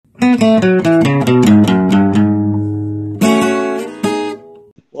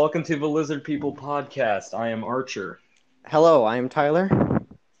Welcome to the Lizard People podcast. I am Archer. Hello, I am Tyler.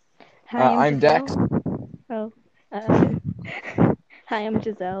 Hi, I'm Dex. Oh, uh, hi, I'm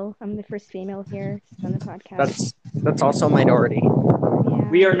Giselle. I'm the first female here on the podcast. That's also a minority. Yeah.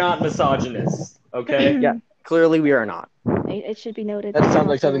 We are not misogynists, okay? Yeah, clearly we are not. It should be noted. That I'm sounds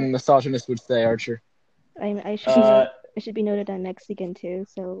like also- something a misogynist would say, Archer. I should be noted. I'm Mexican too.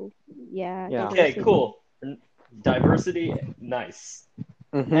 So yeah. Yeah. Okay, diversity. cool. Diversity, nice.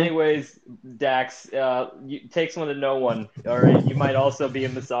 Mhm. Anyways, Dax, you take someone to know one. All right, you might also be a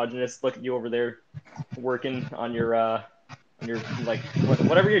misogynist. Look at you over there, working on your like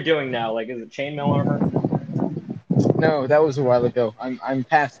whatever you're doing now. Like, is it chainmail armor? No, that was a while ago. I'm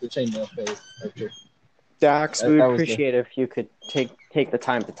past the chainmail phase, Archer. Dax, we That would was appreciate it if you could take the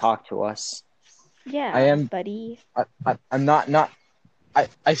time to talk to us. Yeah. I am- buddy. I'm not.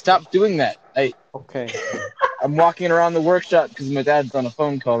 I stopped doing that. Okay. I'm walking around the workshop because my dad's on a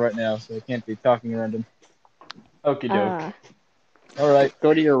phone call right now, so I can't be talking around him. Okie doke. All right,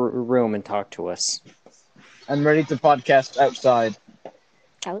 Go to your room and talk to us. I'm ready to podcast outside.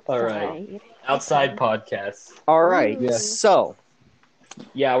 Outside. All right. Outside podcasts. All right. Ooh. So,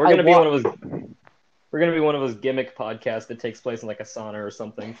 Yeah, we're gonna be one of those gimmick podcasts that takes place in like a sauna or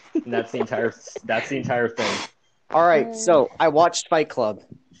something, and that's the entire thing. all right. So I watched Fight Club.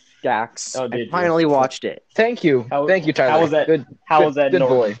 Dax, Oh, I did you? finally watched it. Thank you, Thank you, Tyler. How was that? Good. How was that, Good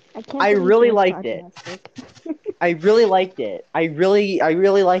Norton? boy. I can't. I believe really you're liked it. sarcastic. I really liked it. I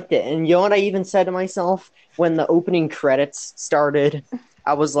really liked it. And you know what I even said to myself when the opening credits started?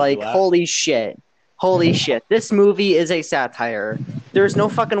 I was like, laugh? holy shit. Holy shit. This movie is a satire. There's no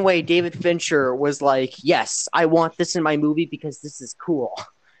fucking way David Fincher was like, yes, I want this in my movie because this is cool.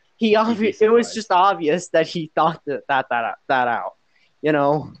 It was surprised. just obvious that he thought that out. You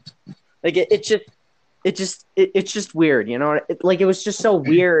know? Like it's just weird, you know? It was just so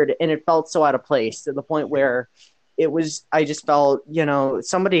weird and it felt so out of place to the point where I just felt, you know,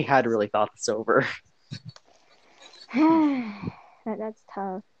 somebody had really thought this over. That's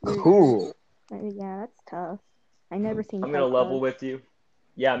tough. Cool. Yeah, that's tough. I never seen. I'm gonna Fight level Club. with you.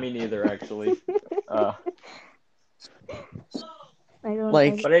 Yeah, me neither, actually. I don't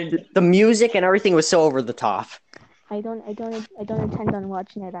Like But the music and everything was so over the top. I don't intend on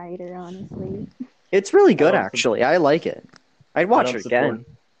watching it either, honestly. It's really good, I don't actually. I like it. I'd watch it again.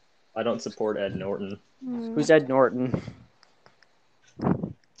 I don't support Ed Norton. Who's Ed Norton?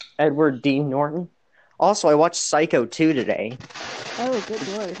 Edward Dean Norton. Also, I watched Psycho 2 today. Oh, good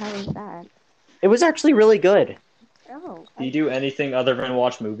lord, how was that? It was actually really good. Oh. Do you do anything other than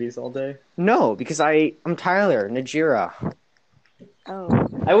watch movies all day? No, because I'm Tyler Najira. Oh.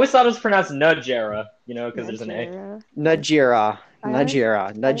 I always thought it was pronounced Nudgera, you know, because there's an A. Najera.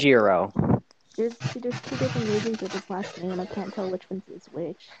 Najiro. There's two different versions of his last name. I can't tell which one's is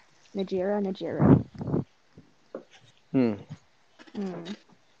which. Najera. Hmm.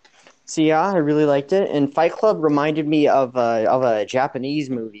 So yeah, I really liked it. And Fight Club reminded me of a Japanese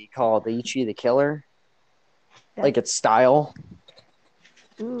movie called Ichi the Killer. Like its style.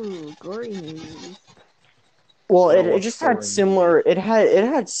 Ooh, gory movies. Well, it what's just had gory similar. It had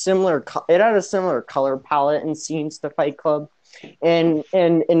a similar color palette and scenes to Fight Club, and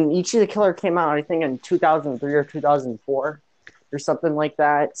Ichi the Killer came out I think in 2003 or 2004 or something like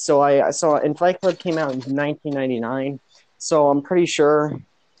that. So and Fight Club came out in 1999. So I'm pretty sure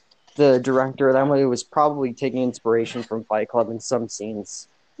the director of that movie was probably taking inspiration from Fight Club in some scenes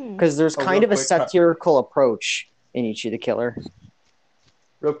because there's kind of a satirical approach in Ichi the Killer.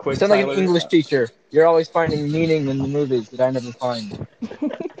 Real quick, You sound like an Tyler, English teacher. You're always finding meaning in the movies that I never find.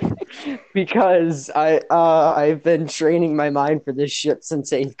 Because I've been training my mind for this shit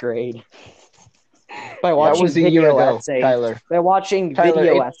since 8th grade. By watching That was a video year ago, essays. Tyler. By watching Tyler,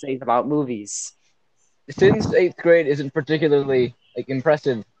 video essays about movies. Since 8th grade isn't particularly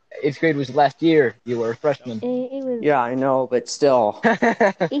impressive. 8th grade was last year. You were a freshman. It was. Yeah, I know, but still. Eighth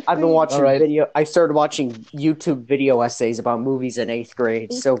I've been grade- watching Alright. I started watching YouTube video essays about movies in 8th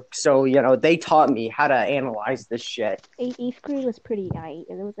grade. So you know, they taught me how to analyze this shit. Eighth grade was pretty nice.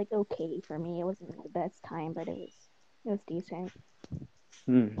 It was like okay for me. It wasn't the best time, but it was decent.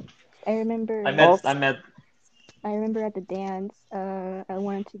 I remember. I remember at the dance. I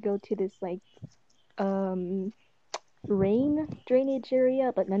wanted to go to this rain drainage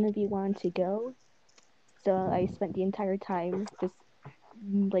area, but none of you wanted to go. So I spent the entire time just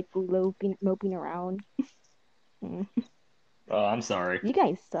moping around. Oh, I'm sorry. You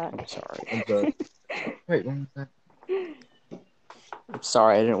guys suck. I'm sorry. I'm sorry. Wait, when was that? I'm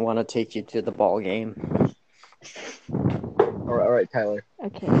sorry, I didn't want to take you to the ball game. All right, Tyler.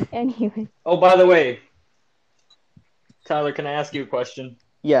 Okay. Anyway. Oh, by the way, Tyler, can I ask you a question?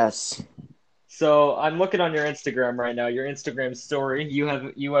 Yes. So I'm looking on your Instagram right now, your Instagram story. You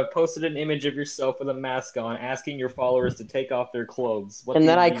have posted an image of yourself with a mask on, asking your followers to take off their clothes. What And do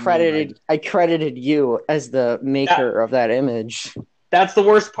then you mean I credited you as the maker of that image that's the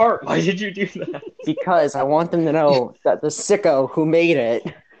worst part. Why did you do that? because I want them to know that the sicko who made it.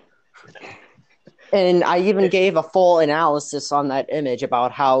 And I even gave a full analysis on that image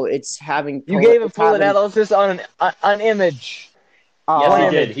about how it's having. You gave a full analysis on an image. Yes, he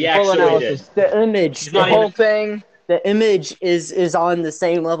did. Image, He full actually analysis. did. The image, He's the not whole even- thing. The image is on the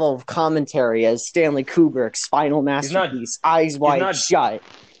same level of commentary as Stanley Kubrick's final masterpiece, Eyes Wide Shut,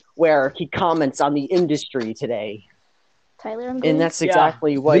 where he comments on the industry today. Tyler, and that's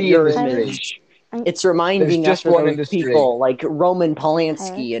exactly what your image. It's reminding us of those people like Roman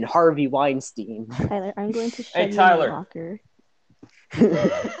Polanski and Harvey Weinstein. Tyler, I'm going to shove you in the locker.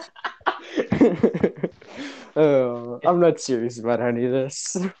 I'm not serious about any of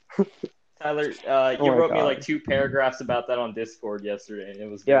this. Tyler, you wrote me like 2 paragraphs about that on Discord yesterday, and it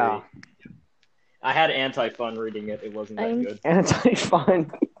was very... I had anti-fun reading it. It wasn't that good.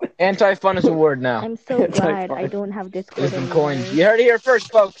 Anti-fun. Anti-fun is a word now. I'm so glad I don't have Discord It's been coined. You heard it here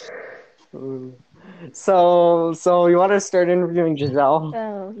first, folks. So you want to start interviewing Giselle?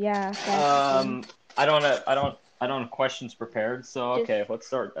 Oh yeah. I don't have questions prepared. So okay, let's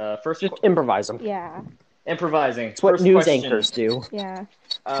start. First, just improvise them. Yeah. Improvising. It's what news anchors do. Yeah.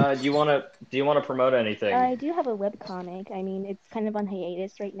 Do you want to promote anything? I do have a webcomic. I mean, it's kind of on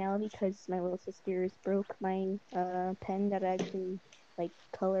hiatus right now because my little sisters broke my pen that I actually like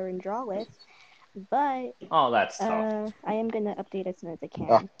color and draw with. But that's tough. I am gonna update as soon as I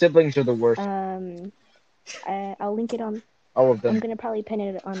can. Siblings are the worst. I'll link it on. All of them. I'm gonna probably pin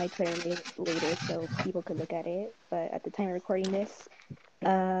it on my Twitter later so people could look at it. But at the time of recording this,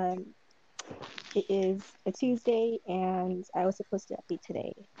 it is a Tuesday, and I was supposed to update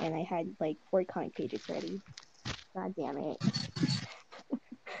today, and I had like 4 comic pages ready. God damn it.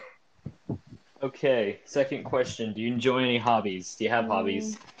 Okay, second question. Do you enjoy any hobbies? Do you have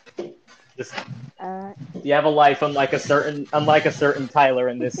hobbies? Do you have a life unlike a certain Tyler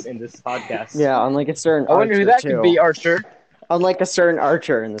in this podcast? Yeah, unlike a certain I wonder who that could be, Archer. Unlike a certain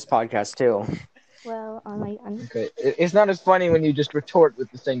Archer in this podcast too. Well, okay. It's not as funny when you just retort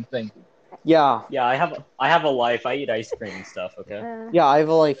with the same thing. Yeah. Yeah, I have a life. I eat ice cream and stuff, okay? Yeah, I have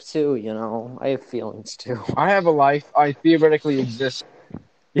a life too, you know. I have feelings too. I have a life. I theoretically exist.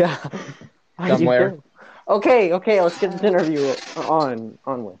 Yeah. Somewhere. Okay, let's get this interview on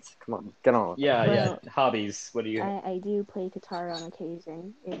with. Come on, get on. Yeah. Hobbies. What do you I do play guitar on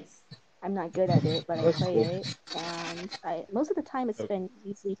occasion. I'm not good at it, but I play it, and most of the time it's been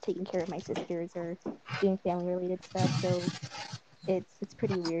usually taking care of my sisters or doing family related stuff, so it's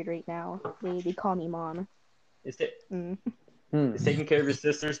pretty weird right now. They call me mom. Is taking care of your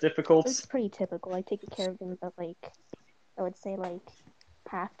sisters difficult? It's pretty typical. I take care of them about I would say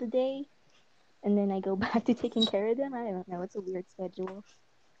half the day, and then I go back to taking care of them. I don't know. It's a weird schedule.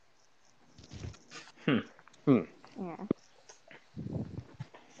 Yeah.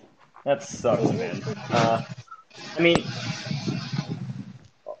 That sucks, man. I mean,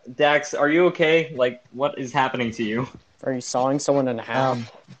 Dax, are you okay? Like, what is happening to you? Are you sawing someone in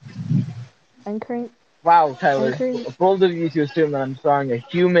half? Wow, Tyler. Bold of you to assume that I'm sawing a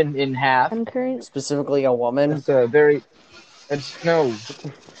human in half. Specifically a woman? It's no.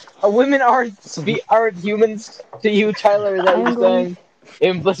 Women aren't humans to you, Tyler, is that what you're saying?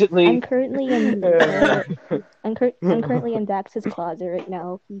 Implicitly. I'm currently in Dax's closet right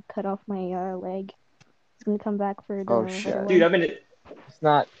now. He cut off my leg. He's gonna come back for the shit. Dude, It's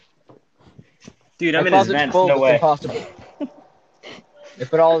not. Dude, I'm in his vents. No way. Impossible. I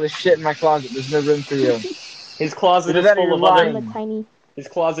put all this shit in my closet. There's no room for you. His closet is full of other. His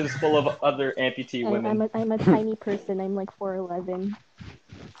closet is full of other amputee women. I'm a tiny person. I'm like 4'11".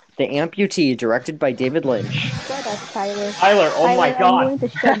 The Amputee, directed by David Lynch. Shut up, Tyler. Tyler, oh my god. I'm going to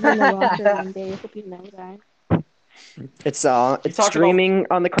shove you in the locker one day. I hope you know that. It's streaming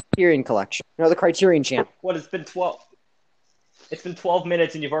on the Criterion Collection. No, the Criterion Channel. What? It's been 12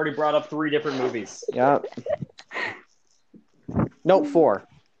 minutes and you've already brought up 3 different movies. Yeah. No, 4.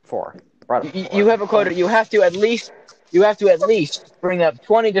 You have a quota. You have to at least bring up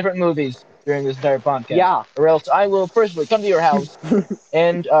 20 different movies during this entire podcast. Yeah. Or else I will personally come to your house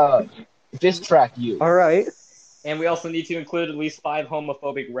and distract you. All right. And we also need to include at least 5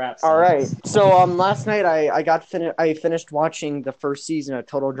 homophobic rap songs. All right. So last night I finished watching the first season of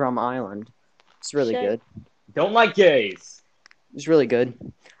Total Drama Island. It's really good. Don't like gays. It's really good.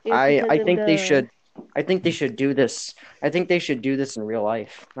 I think they should. I think they should do this. I think they should do this in real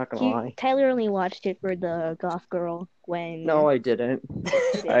life. Not gonna lie. Tyler only watched it for the goth girl when. No, I didn't.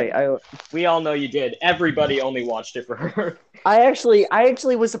 He did. We all know you did. Everybody only watched it for her. I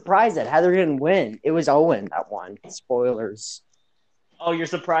actually was surprised that Heather didn't win. It was Owen that won. Spoilers. Oh, you're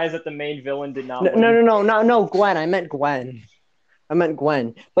surprised that the main villain did not No, win? no, Gwen. I meant Gwen.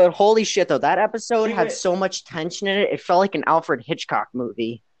 But holy shit, though, that episode See, had wait. so much tension in it. It felt like an Alfred Hitchcock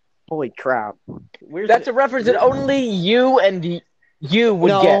movie. Holy crap! That's a reference that only you and you would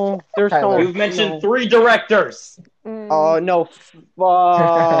get. No, there's Tyler. no. You've mentioned 3 directors. No,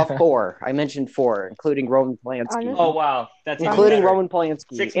 4. I mentioned 4, including Roman Polanski. Honestly- Oh wow, that's even including better. Roman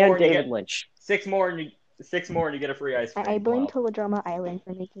Polanski 6 more and and you David get- Lynch. 6 more and you get a free ice cream. I blame Wow. Teledrama Island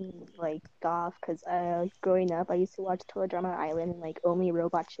for making me like goth because growing up I used to watch Teledrama Island and like only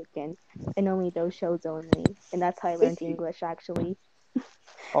Robot Chicken and only those shows only, and that's how I learned English actually.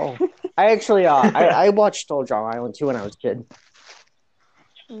 Oh, I actually I watched Teledrama Island too when I was a kid.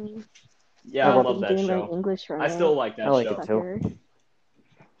 Yeah, I Oh, love you that didn't learn show. English from I it. still like that I like show. it too. Sucker.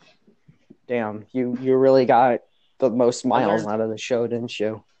 Damn, you really got the most miles learned- out of the show, didn't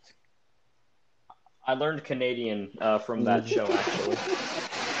you? I learned Canadian from that show, actually.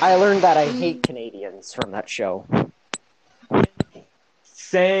 I learned that I hate Canadians from that show.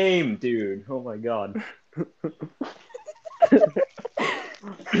 Same, dude. Oh my god.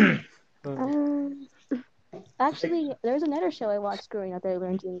 Actually, there's another show I watched growing up that I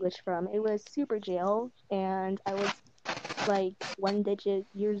learned English from. It was Super Jail, and I was like 1 digit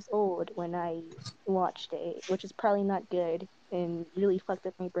years old when I watched it, which is probably not good and really fucked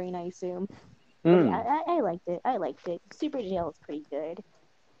up my brain, I assume. But I liked it. I liked it. Super Jail is pretty good.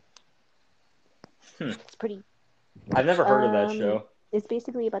 It's pretty. I've never heard of that show. It's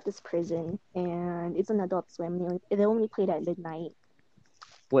basically about this prison, and it's an Adult Swim. It only played at midnight.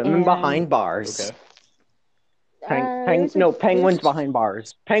 Women And- behind bars. Okay. Penguins there's- behind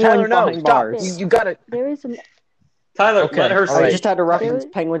bars. Penguins Tyler, no, behind stop. bars. You got it. There is an Tyler, Okay, let her all I say. just had to reference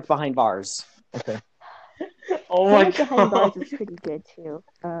There- Penguins behind bars. Okay. Oh my Penguins Behind Bars god. is pretty good too.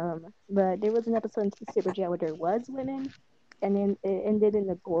 But there was an episode in Super Jail where there was women, and then it ended in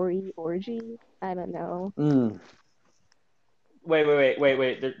a gory orgy. I don't know. Wait.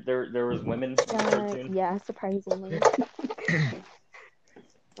 There was women in the cartoon? Yeah, surprisingly.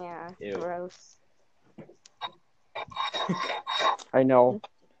 Yeah, Ew. gross. I know.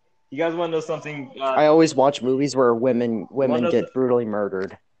 You guys want to know something? I always watch movies where women One of get the- brutally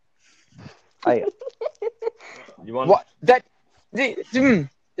murdered. You want? What?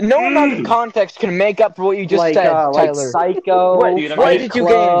 No amount of context can make up for what you just like said, like Tyler. Psycho, What- dude, I'm Fight ready. did you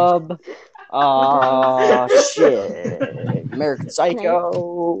Club, shit, American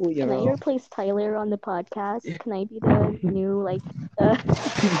Psycho. You Can I know, replace Tyler on the podcast? Can I be the new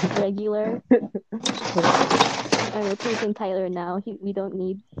regular? I'm replacing Tyler now. We don't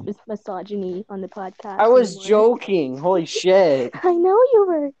need this misogyny on the podcast. I was anymore. joking. Holy shit! I know you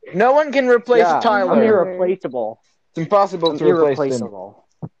were. No one can replace Yeah, I'm Tyler. irreplaceable. It's impossible I'm to replace him. irreplaceable.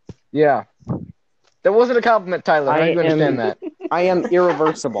 Yeah. That wasn't a compliment, Tyler. How do you understand that? I am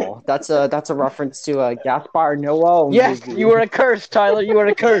irreversible. That's a reference to Gaspar Noé. Yes, movie. you are a curse, Tyler. You are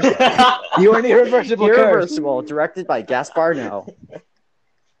a curse. You are an irreversible curse. Irreversible, directed by Gaspar Noé.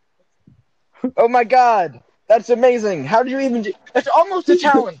 Oh my god. That's amazing. How do you even do... That's almost a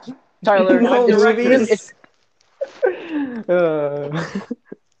talent, Tyler. No, It's- movies.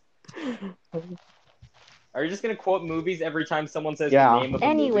 Are you just gonna quote movies every time someone says Yeah. the name of a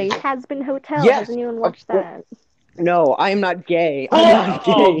Anyway, movie? Has Been Hotel. Yes. Hasn't anyone watched that? No, I am not gay. I'm not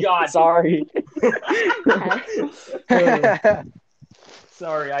gay. Oh, God. Sorry.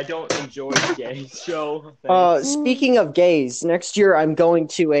 Sorry, I don't enjoy the gay show. Thanks. Speaking of gays, next year I'm going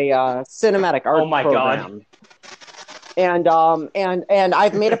to a cinematic art Oh my God. program. And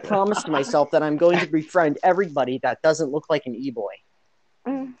I've made a promise to myself that I'm going to befriend everybody that doesn't look like an e-boy,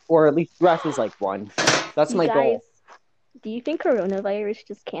 Mm. or at least dresses like one. That's You my guys, goal. do you think coronavirus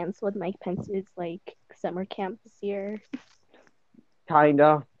just canceled Mike Pence's summer camp this year?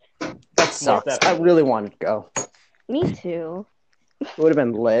 Kinda. That sucks. I really wanted to go. Me too. It would have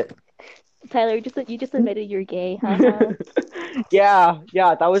been lit. Tyler, you just admitted you're gay, haha. Yeah,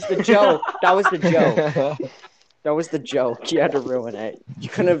 that was the joke. That was the joke. That was the joke. You had to ruin it. You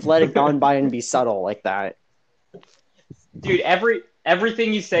couldn't have let it gone by and be subtle like that. Dude,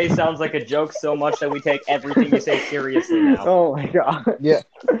 everything you say sounds like a joke so much that we take everything you say seriously now. Oh my god. Yeah.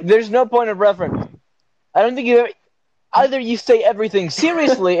 There's no point of reference. I don't think you ever... Either you say everything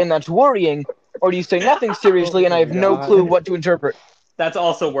seriously and that's worrying, or you say nothing seriously and I have no God. clue what to interpret, That's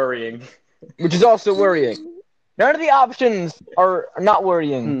also worrying. which is also worrying. None of the options are not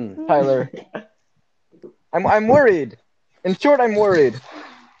worrying, Tyler. I'm worried. In short, I'm worried.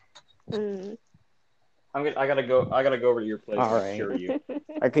 Mm. I gotta go. I gotta go over to your place All and right. cure you.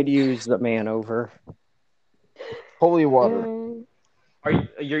 I could use the man over. Holy water. Mm.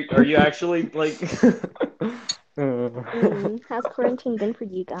 Are you actually like? How's quarantine been for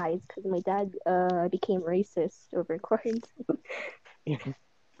you guys? Because my dad became racist over quarantine.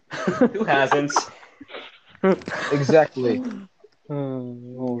 Who hasn't? Exactly.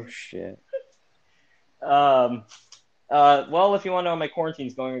 Oh shit. Well, if you want to know how my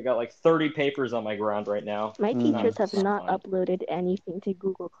quarantine's going, I got like 30 papers on my ground right now. My teachers have Not not fun. uploaded anything to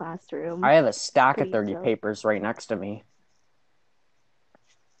Google Classroom. I have a stack of Pretty 30 dope. papers right next to me.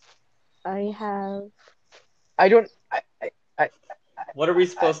 I have. I don't. What are we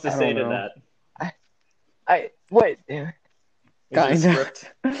supposed to I say don't to know. that? What? Is it a Kinda.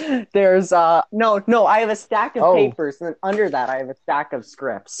 script? There's no, I have a stack of Oh. papers, and then under that I have a stack of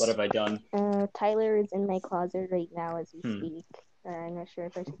scripts. What have I done? Tyler is in my closet right now as we Hmm. speak. I'm not sure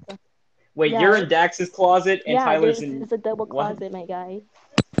if I should tell. Wait, Yeah. you're in Dax's closet and Yeah, Tyler's in. there's a double What? closet, my guy.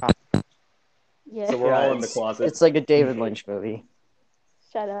 Yeah. So we're all in the closet. It's like a David Lynch movie.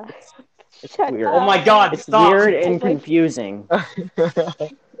 Shut up. It's Shut weird. up. Oh my God! It's Stop! weird and Oh my- confusing.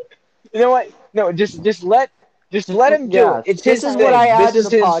 You know what? No, just let him do Yeah, it. It's this his is thing. what I add This to is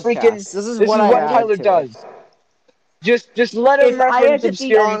the his podcast. freaking. This is This what is I what add Tyler to does. it. Just let him If I have reference to be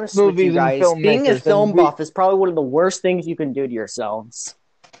obscure honest with movies you guys, and being a filmmakers. film buff is probably one of the worst things you can do to yourselves.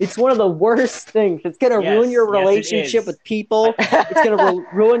 It's one of the worst things. It's gonna Yes, ruin your yes, it relationship is. with people. It's gonna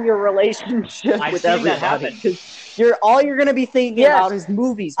ruin your relationship I've with seen that everybody. happen. Because all you're gonna be thinking Yes. about is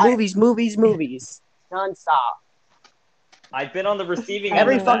movies, nonstop. I've been on the receiving end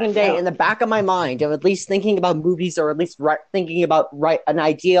Every of that. fucking day, Yeah. in the back of my mind, I'm at least thinking about movies, or at least thinking about an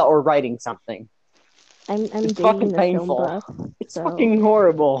idea or writing something. I'm It's dating fucking a painful. film buff. It's so... fucking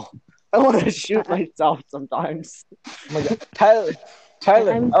horrible. I want to shoot myself sometimes. Oh my God,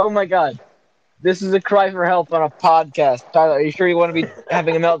 Tyler! I'm- Oh my God, this is a cry for help on a podcast. Tyler, are you sure you want to be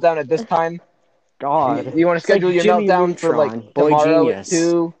having a meltdown at this time? God, You want to it's like schedule your Jimmy meltdown for like Neutron, boy tomorrow genius. at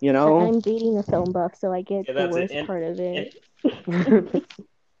 2? You know, I'm dating a film buff, so I get Yeah, the that's worst it. part of it.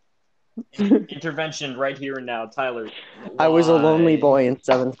 Intervention right here and now, Tyler. I was a lonely why? boy in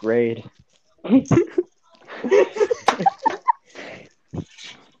 7th grade.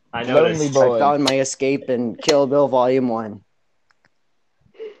 I Lonely noticed. boy. I found my escape in Kill Bill Volume 1.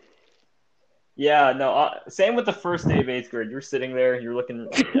 Yeah, no. Same with the first day of 8th grade. You're sitting there, you're looking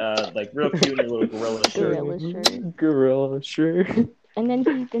like real cute in your little gorilla shirt. Gorilla shirt. Gorilla shirt. And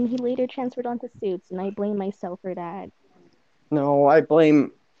then he later transferred onto Suits, and I blame myself for that. No, I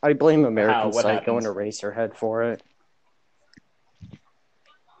blame American What Psycho and happened? Eraserhead for it.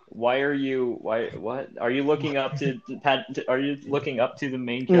 Why are you? Why? What? Are you looking up to? Are you looking up to the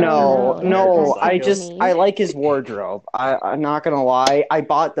main character? No, No, no, American I Psycho. I like his wardrobe. I'm not gonna lie. I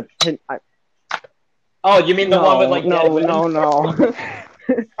bought the pin. Oh, you mean the one with like dead women? no.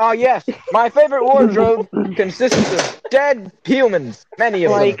 Oh yes, my favorite wardrobe consists of dead humans, many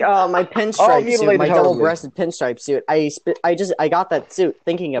of Like them. my All pinstripe suit, mutilated my horribly. double-breasted pinstripe suit. I got that suit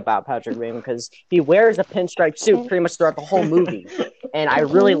thinking about Patrick Bateman because he wears a pinstripe suit pretty much throughout the whole movie, and I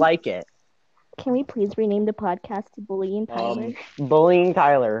really like it. Can we please rename the podcast to Bullying Tyler? Bullying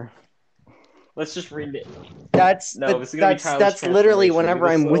Tyler. Let's just read it. That's No, this is gonna be Tyler's that's literally transformation. whenever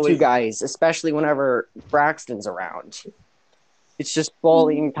We will I'm with you slowly- guys, especially whenever Braxton's around. It's just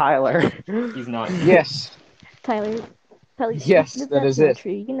bullying Tyler. He's not. Yes. Tyler, Yes, that's that is not it.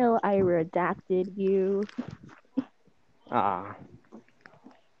 true. You know I redacted you.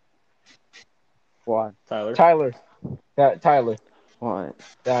 What? Tyler. Tyler. Tyler. What?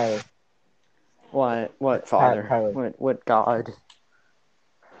 Tyler. What, Father? Tyler. What God?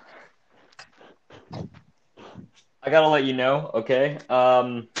 I gotta let you know, okay?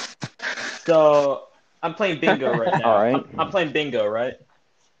 So I'm playing bingo right now. All right. I'm playing bingo, right?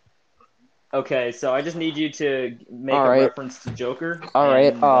 Okay, so I just need you to make All a right. reference to Joker. All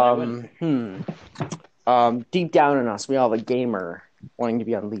right. and then I win. Deep down in us, we all have a gamer wanting to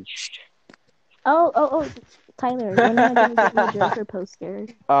be unleashed. Oh, Tyler, when am I gonna get my Joker poster?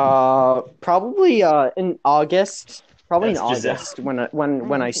 Probably in August. Probably That's in Giselle. August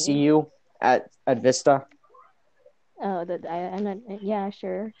when I see you at Vista. Oh, I'm not. Yeah,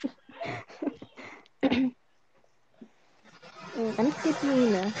 sure. I'm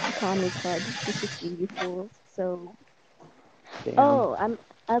skipping the comedy club just to see you fools. So. Damn. Oh,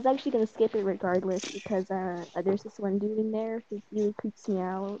 I was actually gonna skip it regardless because there's this one dude in there who really creeps me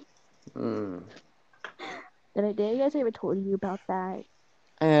out. Mm. Did you guys ever told you about that?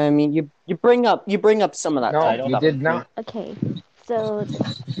 I mean, you bring up some of that No, I type don't- of you stuff. did not. Okay, so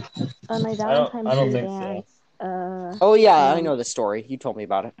on my I Valentine's don't Day think so. dance, Oh yeah, I um, know the story. You told me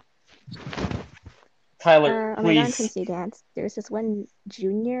about it. Tyler, on my Valentine's please. Day dance, there's this one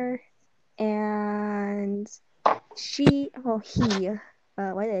junior, and she, oh he,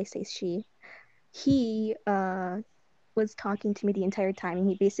 why did I say she? He was talking to me the entire time, and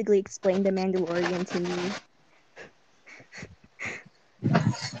he basically explained the Mandalorian to me,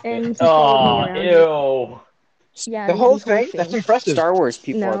 and he followed me Oh, around. ew. Yeah, The whole the whole thing? That's thing. impressive. Star Wars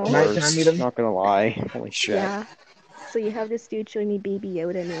people are No. the Can I meet worst. him? Not gonna lie. Holy shit. Yeah. So you have this dude showing me Baby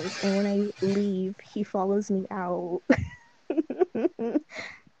Yoda memes, and when I leave, he follows me out.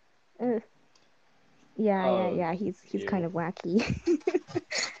 Ugh. Yeah. He's kind Ew. of wacky.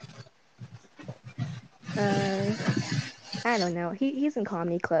 uh, I don't know. He's in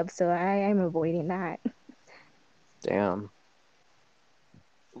comedy club, so I'm avoiding that. Damn.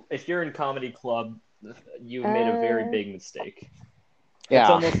 If you're in comedy club, you made a very Uh, big mistake. Yeah. It's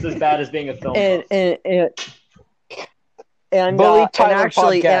almost as bad as being a film and buff. Bully and Tyler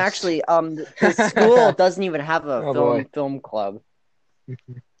actually podcast. the school doesn't even have a Oh, boy. film club.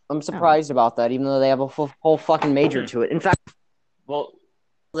 I'm surprised about that, even though they have a whole fucking major to it. In fact, Well,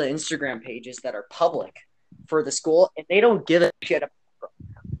 the Instagram pages that are public for the school, and they don't give a shit about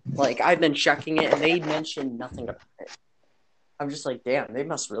it. Like, I've been checking it, and they mention nothing about it. I'm just like, damn, they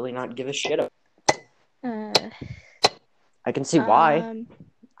must really not give a shit about it. I can see why.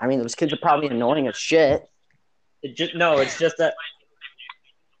 I mean, those kids are probably annoying as shit. it's just that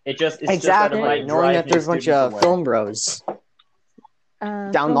it's just that it Exactly, might knowing drive that there's a new bunch students of away. film bros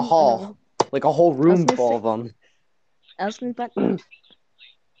down the hall, like a whole room full of them. but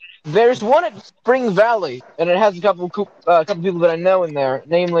There's one at Spring Valley, and it has a couple people that I know in there,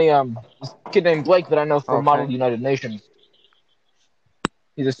 namely this kid named Blake that I know from Okay. Model United Nations.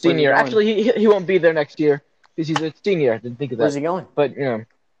 He's a Where's he senior. going? Actually, he won't be there next year because he's a senior. I didn't think of that. Where's he going? But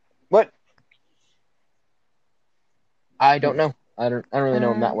what? I don't know. I don't really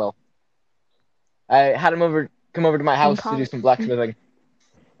know him that well. I had him come over to my house to do some blacksmithing.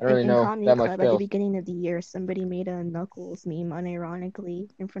 I don't really in know comedy that much. club at the beginning of the year, somebody made a Knuckles meme unironically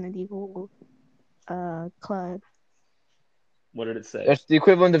in front of the whole club. What did it say? That's the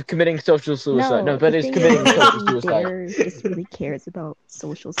equivalent of committing social suicide. No, that the is thing committing social nobody suicide. there just really cares about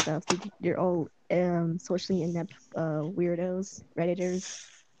social stuff. They're all socially inept weirdos, Redditors.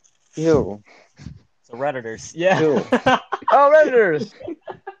 Ew. So Redditors. Yeah. Ew. Oh, Redditors!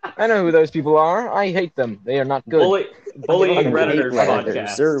 I know who those people are. I hate them. They are not good. Bullying I hate Redditors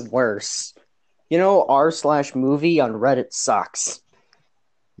podcast. They're worse. You know, r/movie on Reddit sucks.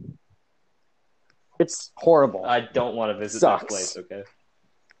 It's horrible. I don't want to visit Sucks. that place, okay?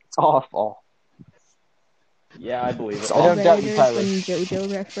 It's awful. Yeah, I believe it. I don't doubt you, Redditors Tyler. and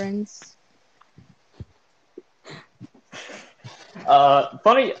JoJo reference.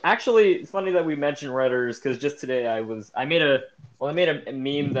 It's funny that we mentioned Redditors because just today I made a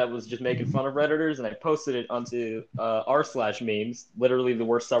meme that was just making fun of Redditors and I posted it onto r/memes, literally the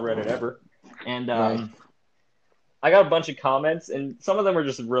worst subreddit ever. And Nice. I got a bunch of comments and some of them were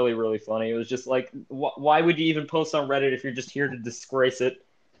just really, really funny. It was just like, why would you even post on Reddit if you're just here to disgrace it?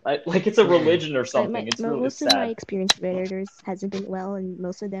 Like it's a religion or something. It's really Most of my sad. experience with Redditors hasn't been well, and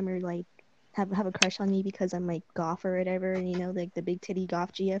most of them are like have a crush on me because I'm like goth or whatever, and like the big titty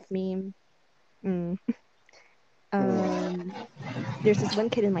goth GF meme. There's this one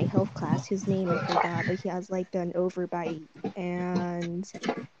kid in my health class whose name I forgot, but he has like an overbite, and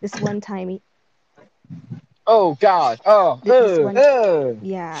this one time Oh, God. Oh,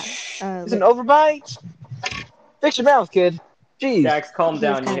 yeah, It's an overbite? Fix your mouth, kid. Jeez. Dax, calm he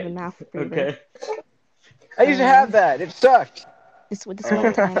was down. kind of a mouth breather. Okay. I used to have that. It sucked. This one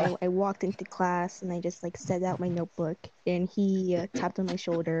time I walked into class and I just like set out my notebook and he tapped on my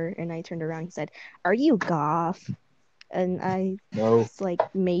shoulder and I turned around. He said, "Are you goth?" And I was like,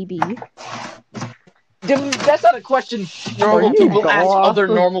 "Maybe." That's not a question normal people ask other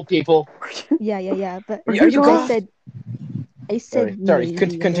normal people. Yeah. But Are you goth? I said Sorry. maybe.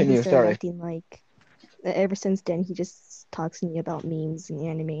 Continue. And Sorry. acting like. Ever since then, he just talks to me about memes and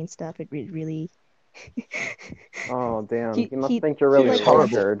anime and stuff. It really. Oh damn! He must think you're really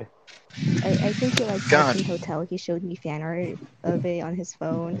tortured. I think he likes Hudson Hotel. He showed me fan art of it on his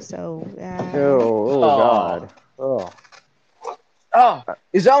phone. So. God. Oh,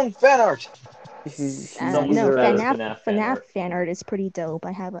 his own fan art. FNAF fan art is pretty dope.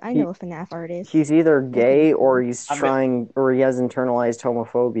 I know a FNAF artist. He's either gay or he has internalized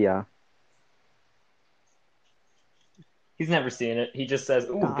homophobia. He's never seen it. He just says,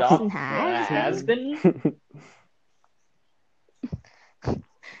 "Ooh, goth has been."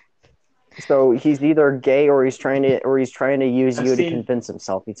 So he's either gay or he's trying to use I've you to seen- convince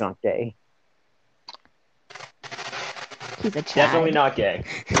himself he's not gay. He's a Chad. Definitely not gay.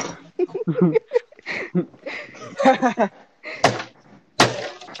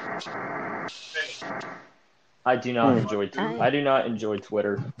 I do not enjoy I- I do not enjoy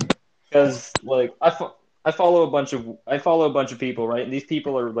Twitter because like I follow a bunch of people, right? And these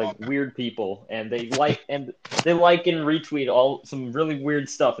people are like weird people, and they like and retweet all some really weird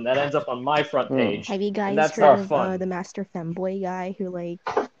stuff, and that ends up on my front page. Have you guys that's heard not of fun. the Master Femboy guy who like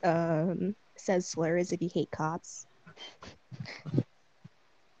says slurs if you hate cops?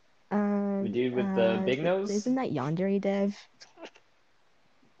 The dude with the big nose? Isn't that Yandere Dev?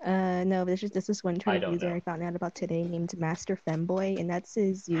 No, this is one I Twitter don't user know. I found out about today named Master Femboy, and that's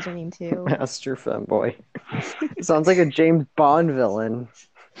his username too. Master Femboy. Sounds like a James Bond villain.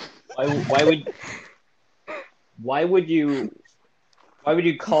 Why would you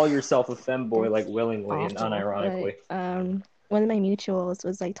call yourself a femboy like willingly and Awful, unironically? but, one of my mutuals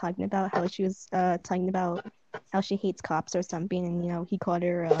was like talking about how she was talking about how she hates cops or something, and you know he called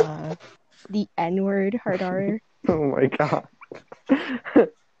her the N-word hard R. Oh my god.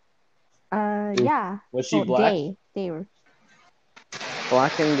 Yeah. Was she black? They were.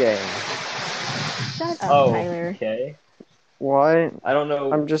 Black and gay. Shut up, Oh, Tyler. okay. What? I don't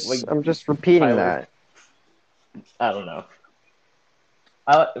know. I'm just repeating Tyler. that. I don't know.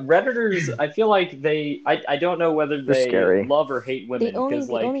 Redditors, I feel like I don't know whether They're they scary. love or hate women They only because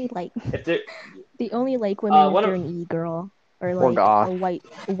like like if they only like women one if of- they're an e-girl or Or like goth. a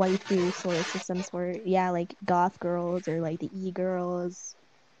waifu source of some sort. Yeah, like goth girls or like the e-girls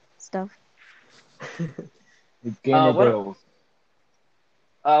stuff. Gamer what- girls.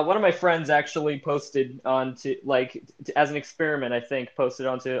 one of my friends actually posted onto as an experiment, I think, posted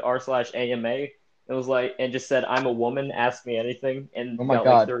onto r/AMA. It was like and just said, "I'm a woman. Ask me anything." And Oh my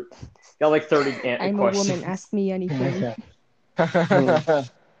got God. like 30 I'm questions. a woman. Ask me anything.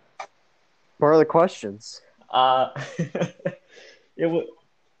 What are the questions? It was.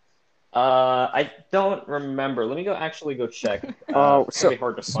 I don't remember. Let me go check. Oh, it's gonna be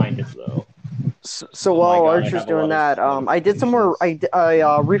hard to find it though. So Oh my while God, I Archer's have a doing lot of that, I did some more.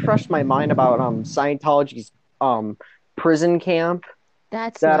 I refreshed my mind about Scientology's prison camp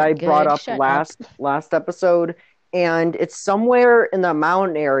That's that not I good. brought up Shut last episode, and it's somewhere in the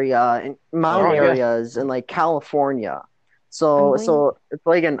mountain yeah. areas in like California. So I'm going- so it's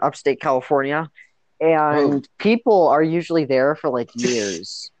like in upstate California, and people are usually there for like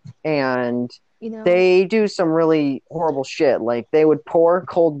years, and You know, they do some really horrible shit. Like they would pour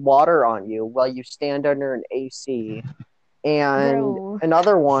cold water on you while you stand under an AC. And Bro.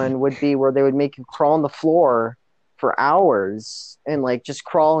 another one would be where they would make you crawl on the floor for hours and like just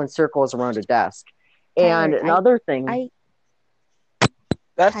crawl in circles around a desk. And Tyler, another thing,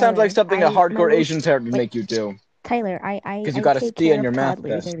 That sounds like Tyler, something a my hardcore most- Asian parent would wait. make you do. Tyler, I 'Cause you gotta take ski care in your of math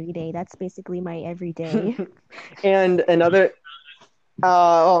toddlers test. every day. That's basically my everyday. and another,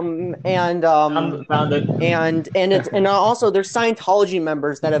 Found it. and also there's Scientology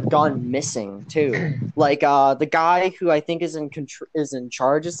members that have gone missing too. Like the guy who I think is in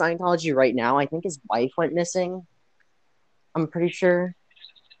charge of Scientology right now. I think his wife went missing. I'm pretty sure.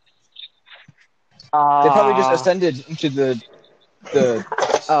 They probably just ascended into the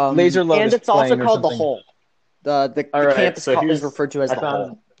laser lotus and it's also plane or called the something. Hole. The All right, camp so is referred to as I the found-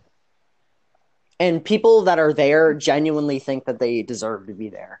 Hole. And people that are there genuinely think that they deserve to be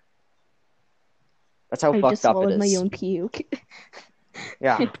there. That's how I fucked just up it swallowed my is. own puke.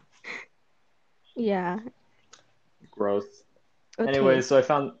 Yeah. Yeah. Gross. Okay. Anyway, so I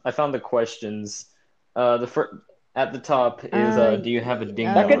found the questions. At the top is do you have a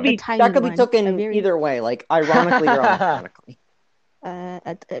dingo? That could a be tiny one, a taken very- either way, like ironically or unironically.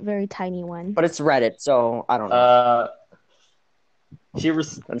 A very tiny one. But it's Reddit, so I don't know.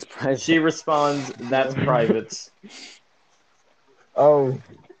 That's private. She responds, "That's private." Oh.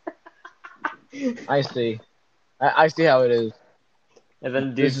 I see. I see how it is. And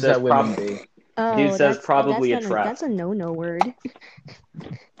then dude This is says how women probably. be. Oh, Dude says probably that's a trap. That's a no-no word.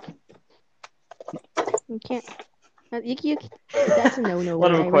 You can't. That's a no-no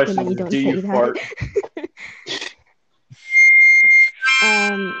One word. of the I questions recommend you is, don't do say you that. fart?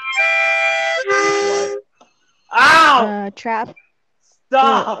 Ow! Trap.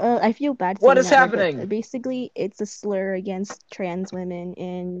 Stop! I feel bad. What saying is that word, but happening? basically, it's a slur against trans women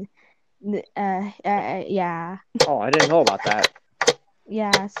in. Yeah. Oh, I didn't know about that.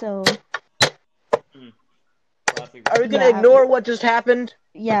 Yeah. So. Are we gonna Yeah. ignore what just happened?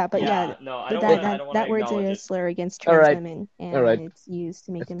 Yeah, but yeah. No, I But don't that want to that word's acknowledge a it. slur against trans Alright. women, and Alright. it's used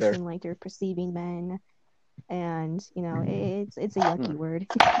to make That's them fair. seem like they're perceiving men, and you know it's a yucky word.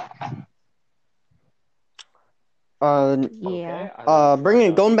 Yeah.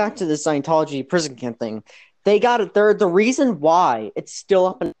 Going back to the Scientology prison camp thing, they got it. The reason why it's still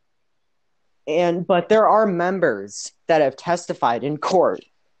up but there are members that have testified in court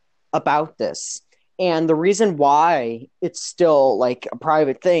about this, and the reason why it's still like a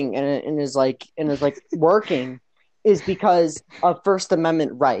private thing and is working is because of First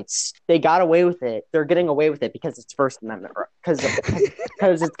Amendment rights. They got away with it. They're getting away with it because it's First Amendment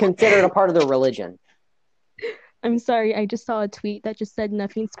because it's considered a part of their religion. I'm sorry, I just saw a tweet that just said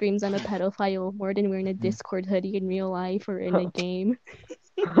nothing screams I'm a pedophile more than wearing a Discord hoodie in real life or in a game.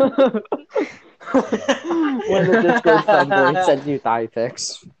 When the Discord subway sends you thigh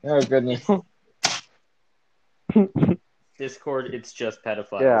pics. Oh goodness. Discord, it's just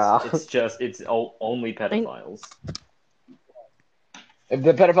pedophiles. Yeah. It's only pedophiles. If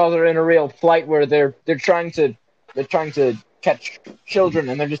the pedophiles are in a real flight where they're trying to catch children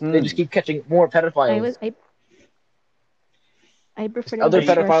and they just keep catching more pedophiles. I prefer Other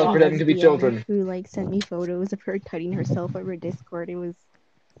pedophiles pretending to be children. Who sent me photos of her cutting herself over Discord. It was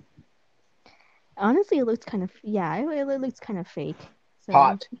honestly, it looks kind of it looks kind of fake. So,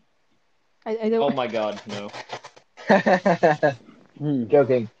 hot. I don't. Oh my god, no.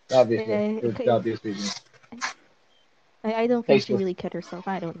 Joking, obviously. For obvious reasons. I don't think she really cut herself.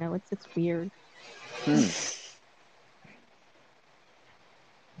 I don't know. It's weird.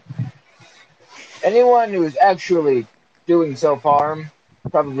 Anyone who is actually doing self-harm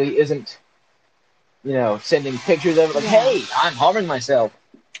probably isn't, sending pictures of it like, hey, I'm harming myself.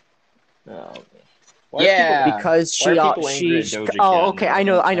 No. Because she okay, I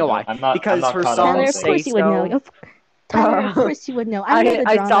know why. Because her song Of course you would know. Tyler, of course you would know. I know the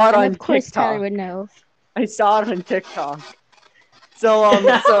drama, saw it on and of course TikTok. Tyler would know. I saw it on TikTok. So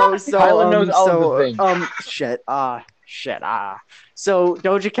Tyler knows all of the things. So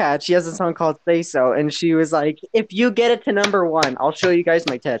Doja Cat, she has a song called "Say So," and she was like, "If you get it to number one, I'll show you guys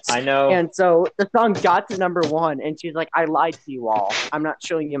my tits." I know. And so the song got to number one, and she's like, "I lied to you all. I'm not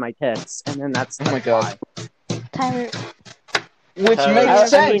showing you my tits." And then that's my god, Tyler. Which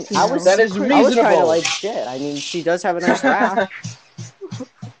makes sense. That is reasonable. I was trying to like shit. I mean, she does have a nice rack.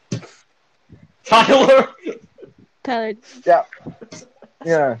 Tyler.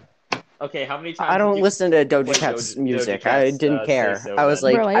 Yeah. Okay, how many times? I don't listen to Doja Cat's music. I didn't care. So I was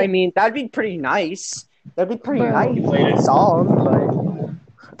like, Bro, I mean, that'd be pretty nice. That'd be pretty nice song,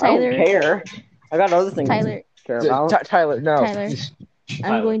 but Tyler, I don't care. I got other things to care about. Tyler, no. Tyler,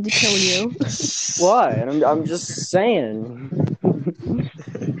 I'm going to kill you. What? I'm just saying.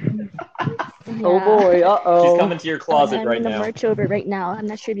 Yeah. Oh boy, She's coming to your closet I'm right gonna now. march over it right now. I'm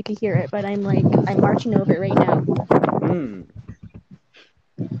not sure if you can hear it, but I'm marching over it right now.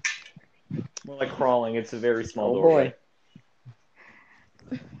 More like crawling. It's a very small Oh doorway.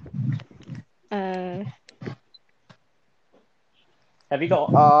 boy. Have you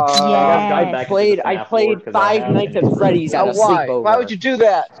got? I played 5 Nights at Freddy's at a sleepover. Why would you do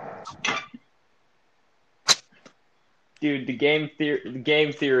that? Dude, the game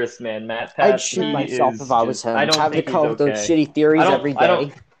theorist, man, Matt. I'd shoot myself if I was him. I'd have to come up with those shitty theories every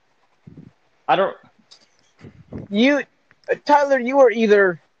day. I don't. Tyler, you are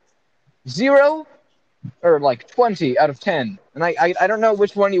either 0 or 20 out of 10, and I don't know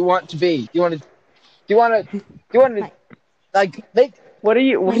which one you want to be. Do you want to What are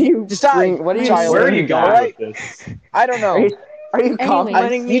you decide? Where are you going with this? I don't know. Are you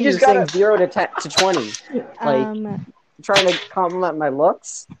complimenting me? You just saying 0 to 20. Trying to compliment my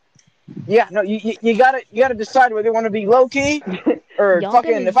looks? Yeah, no, you gotta decide whether you want to be low key or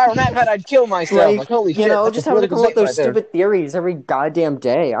fucking. If I were Matt, I'd kill myself. Holy shit! Just having to come up with those stupid theories every goddamn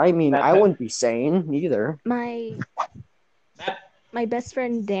day. I mean, I wouldn't be sane either. My best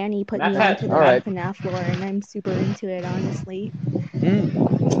friend Danny put me onto the FNAF lore, and I'm super into it, honestly.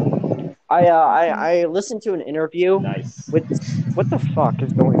 I listened to an interview with what the fuck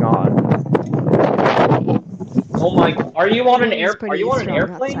is going on? Oh my! Are you on an airplane?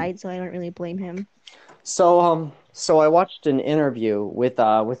 Outside, so I don't really blame him. So I watched an interview with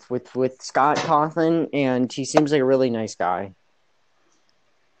Scott Cawthon, and he seems like a really nice guy.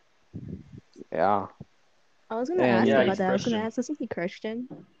 Yeah. I was gonna ask about that. I was gonna ask, isn't he Christian?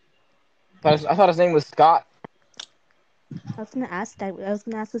 I thought his name was Scott. I was gonna ask that. I was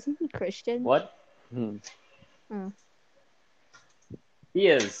gonna ask, isn't he Christian? What? Oh. He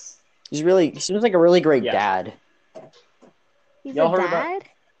is. He seems like a really great dad. He's a dad?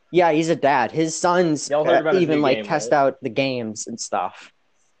 Yeah, he's a dad. His sons even test out the games and stuff.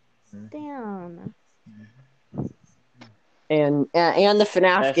 Damn. And the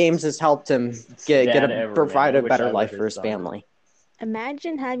FNAF games has helped him provide a better life for his family.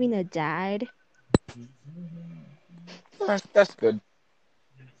 Imagine having a dad That's good.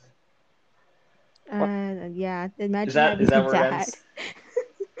 Yeah. Imagine Is that having a where it dad. ends?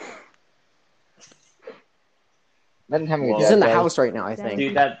 Imagine having a Whoa. He's dad, in the guys. house right now, I That think.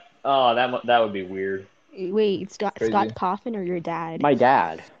 Dude, that would be weird. Wait, Crazy. Scott Coffin or your dad? My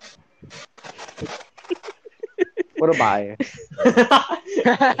dad. What am I?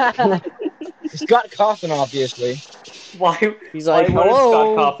 Scott Coffin, obviously. Why? He's like, why wouldn't Scott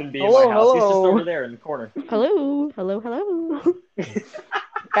hello, Coffin be in hello, my house? He's just hello. over there in the corner. Hello.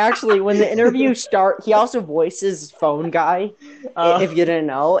 Actually, when the interview he also voices phone guy, if you didn't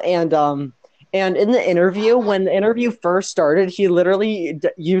know, and in the interview, when the interview first started, he literally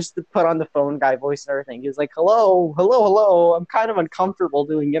used to put on the phone guy voice and everything. He was like, hello. I'm kind of uncomfortable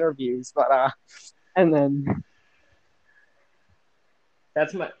doing interviews, but and then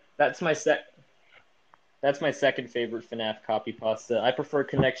That's my second favorite FNAF copy pasta. I prefer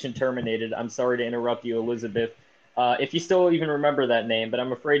Connection Terminated. I'm sorry to interrupt you, Elizabeth. If you still even remember that name, but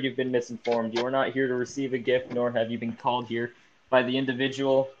I'm afraid you've been misinformed. You are not here to receive a gift, nor have you been called here by the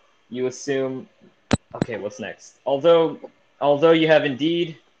individual you assume. Okay, what's next? Although you have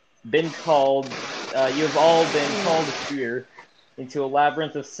indeed been called, you have all been called here into a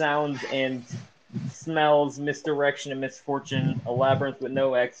labyrinth of sounds and smells, misdirection and misfortune, a labyrinth with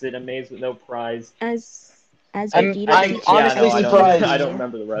no exit, a maze with no prize. As I'm Vegeta honestly teaches surprised. I don't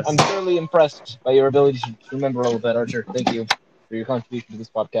remember the rest. I'm thoroughly impressed by your ability to remember all of that, Archer. Thank you for your contribution to this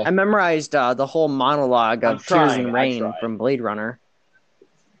podcast. I memorized the whole monologue I'm of Tears trying, and I Rain tried. from Blade Runner.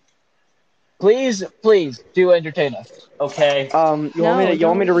 Please do entertain us. Okay. You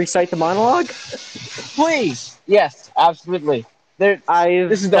want me to recite the monologue? Please, yes, absolutely. This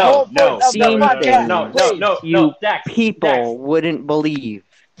is the whole point of the seen podcast. things you Dax, people wouldn't believe.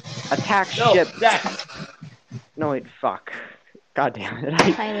 Attack ships. Dax. No, wait, fuck. God damn it.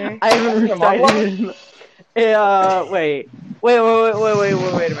 Tyler. I haven't recited it. Wait a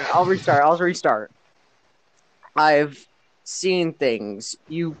minute. I'll restart. I've seen things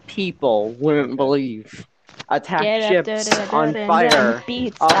you people wouldn't believe. Attack ships on fire.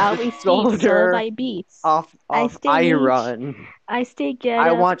 Beats. Off Always the beats. shoulder. By beats. Off I run. I stay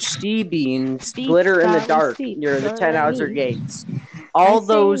I watch sea beans glitter in the dark near the 10 Hauser gates. All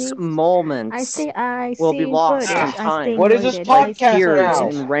those moments will be lost in time. What is this like podcast tears now?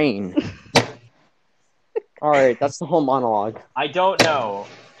 and rain. Alright, that's the whole monologue. I don't know.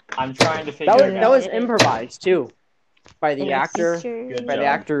 I'm trying to figure it out. That was improvised, too. By the actor. Good By job. the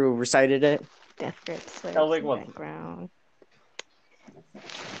actor who recited it. Death grips. Sounds like what? Background.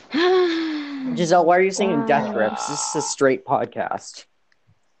 Giselle, why are you singing Death Grips? This is a straight podcast.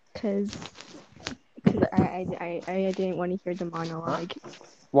 Because I didn't want to hear the monologue.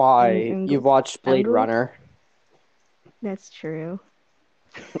 Why? You watched Blade Runner. That's true.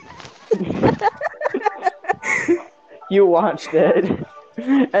 You watched it.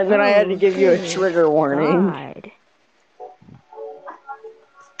 And then I had to give you a trigger warning. God.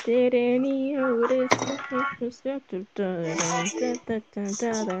 Didn't you notice?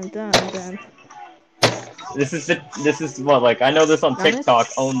 This is what, like, I know this on TikTok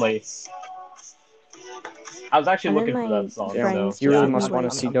only. I was actually looking for that song. friends So, You really yeah, must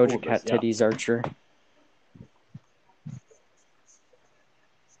want to see cool Doja with Cat this, yeah. titties, Archer.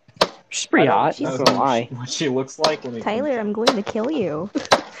 She's pretty hot, She's- not gonna lie. What she looks like when Tyler, I'm going to kill you.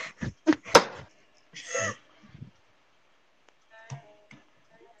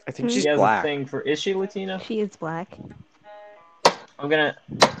 I think she she's has black. a thing for. Is she Latina? She is black. I'm gonna.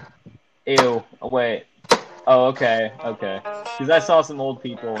 Ew. Oh, wait. Oh, okay. Because I saw some old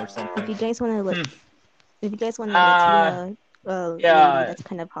people or something. If you guys want to look, if you guys want to Latina, yeah. lady that's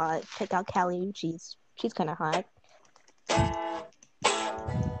kind of hot, check out Callie. She's kind of hot.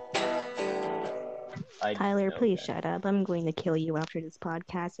 Tyler, please shut up. I'm going to kill you after this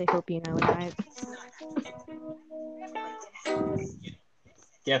podcast. I hope you know that.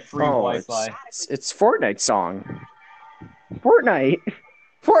 Get free Wi-Fi. It's Fortnite song. Fortnite.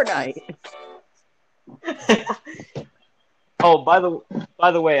 Oh, by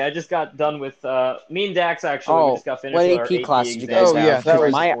the way, I just got done with me and Dax actually. We just got finished what with our AP class did you guys exams. Oh, yeah, have? that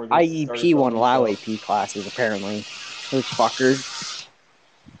was- My before this IEP started won't allow filming, AP classes, apparently. Those fuckers.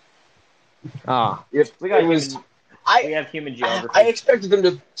 Ah. We got we have human geography. I expected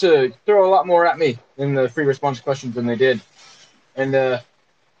them to throw a lot more at me in the free response questions than they did. And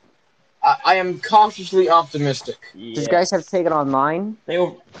I am cautiously optimistic. Did you guys have to take it online?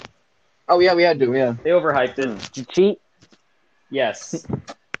 Oh, yeah, we had to, yeah. They overhyped it. Did you cheat? Yes.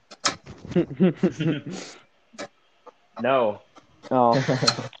 No.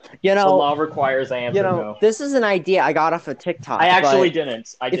 Oh. You The know, law requires I answer no. this is an idea I got off of TikTok. I actually but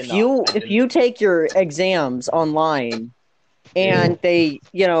didn't. I did if not. you I if didn't. you take your exams online and they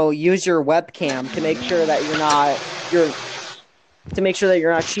use your webcam to make sure that you're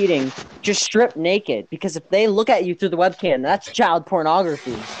not cheating, just strip naked, because if they look at you through the webcam, that's child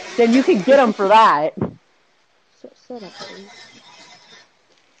pornography. Then you can get them for that. Shut up, please.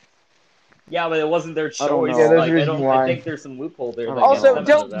 Yeah, but it wasn't their I don't choice. know. Yeah, there's Like a reason I why. think there's some loophole there. I That don't gets know. Also, them out of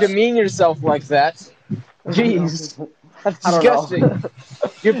don't that. demean yourself like that. Jeez, that's I don't know. disgusting.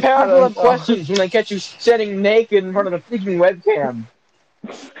 Your parents will have questions when they catch you sitting naked in front of a freaking webcam.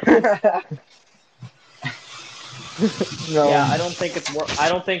 No. Yeah, I don't think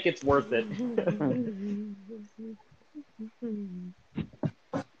it's worth it.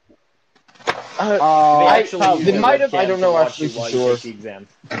 They actually use they the might have. I webcam don't to know watch actually you for while sure. you take the exam.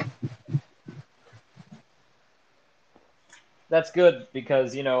 That's good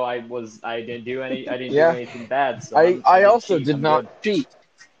because I didn't do anything bad. So I I didn't also cheat. did I'm not good. cheat.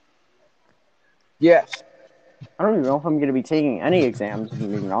 Yes. I don't even know if I'm going to be taking any exams, if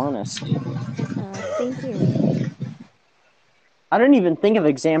I'm being honest. Same here. I didn't even think of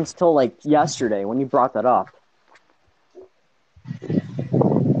exams till like yesterday when you brought that up.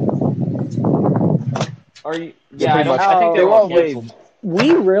 Are you? Yeah, I think They they're all all canceled.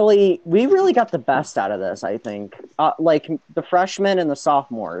 waived. We really got the best out of this, I think. Like the freshmen and the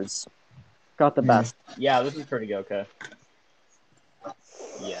sophomores got the best. Yeah, this is pretty okay.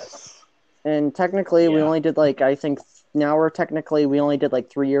 Yes. And technically, we Yeah. only did we only did like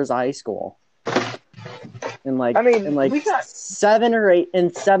 3 years of high school. In we got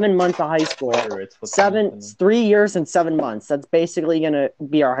 7 months of high school. Sure, it's what's happening. 3 years and 7 months. That's basically gonna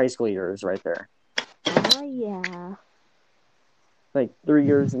be our high school years right there. Yeah. Like 3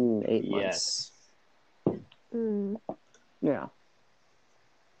 years and 8 months. Yes. Yeah.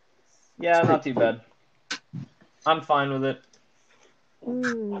 Yeah, not too bad. I'm fine with it.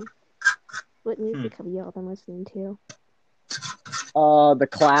 What music have y'all been listening to? The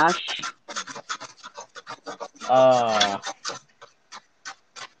Clash. I've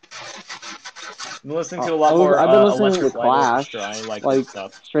been listening to a lot more I've been listening Electric to Light Clash, Orchestra. I like that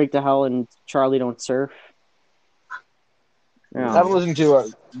stuff. Straight to Hell and Charlie Don't Surf. Yeah. I've been listening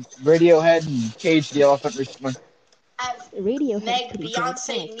to Radiohead and Cage the Elephant recently. Radiohead's Meg, pretty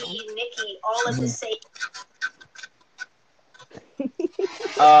Beyonce, good. me, Nicki, all at the same.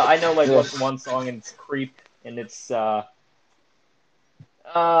 I know one song, and it's Creep, and it's oh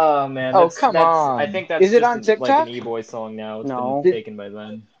man. Come on. I think that's Is it just on TikTok? like an e-boy song now. It's No. been taken by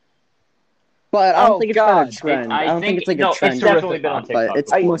them. But I don't think it's been a God. trend. I don't think it's like no, a trend. it's definitely been on but TikTok.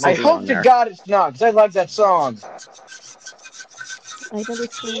 it's I mostly hope on to there. God it's not, because I like that song. I've been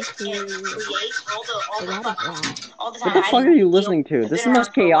listening to a lot of that. All the What time. the fuck are you listening to? This is the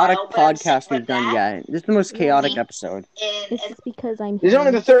most chaotic podcast for we've done that. yet. This is the most chaotic episode. This is because I'm This is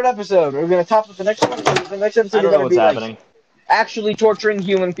only the third episode. We're going to top up the next one. The next episode I don't is know going to what's be happening. actually torturing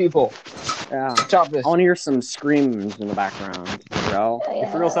human people. Yeah. Top this. I want to hear some screams in the background, bro. You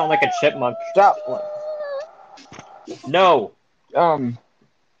for real sound like a chipmunk. Stop. No.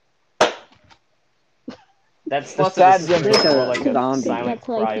 That's The less sad of a scream, like a more like a zombie. silent That's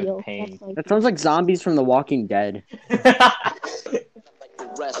how I cry feel. of pain. That sounds like zombies from The Walking Dead. Have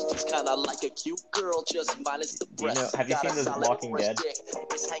you seen The Walking Dead?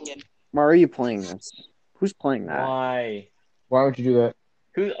 Why are you playing this? Who's playing that? Why? Why would you do that?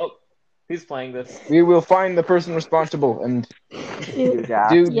 Who's playing this? We will find the person responsible and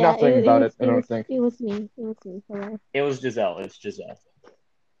do nothing about it, I don't think. It was me. Hello. It was Giselle. It's Giselle.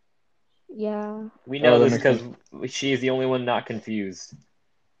 Yeah. We know that this makes because she is the only one not confused.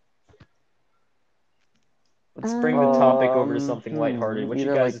 Let's bring the topic over to something lighthearted. What's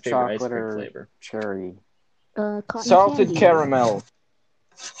your guys' favorite ice cream flavor? Cherry. Cotton Salted candy. caramel.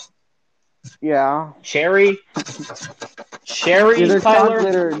 Yeah. Cherry? Cherry, Either Tyler?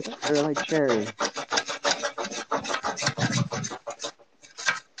 chocolate or like cherry.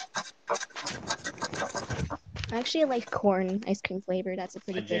 Actually, I like corn ice cream flavor. That's a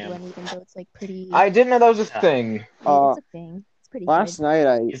pretty A good jam. one, even though it's like pretty. I didn't know that was a thing. Yeah, it's a thing. It's pretty Last good. night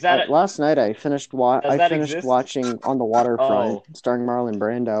I finished Does that finished exist? watching On the Waterfront, Oh. starring Marlon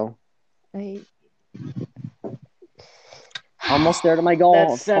Brando. I... Almost there to my goal.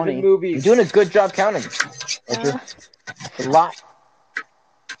 That's of 7 20. You're movies. doing a good job counting. A lot.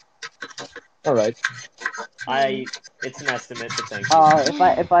 All right. It's an estimate, but thank you.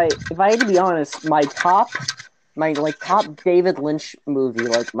 If I had to be honest, my top David Lynch movie,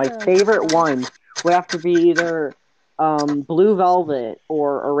 like my favorite one, would have to be either Blue Velvet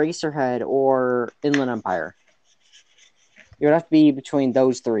or Eraserhead or Inland Empire. It would have to be between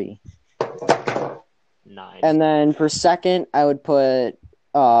those three. 9. And then for second, I would put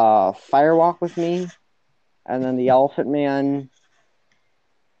Firewalk with Me, and then the Elephant Man,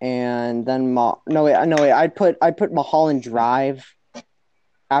 and then I'd put Mulholland Drive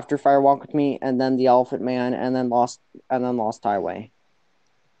after Firewalk with Me, and then the Elephant Man, and then Lost Highway.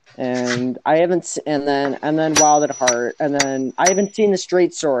 And I haven't, and then Wild at Heart, and then I haven't seen The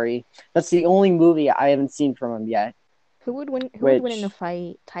Straight Story. That's the only movie I haven't seen from him yet. Who would win? Who would win in a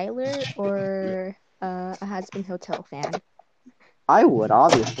fight, Tyler or a Hazbin Hotel fan? I would,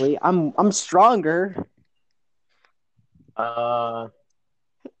 obviously. I'm stronger. If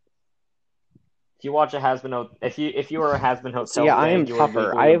you watch a Hazbin, if you were a Hazbin Hotel, So yeah, I am fan, you are tougher.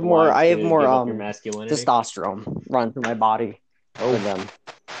 legally I have more obliged to give up your masculinity. testosterone run through my body than them.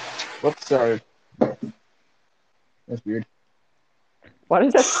 Whoops, sorry. That's weird. Why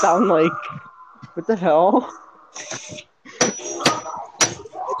does that sound like? What the hell?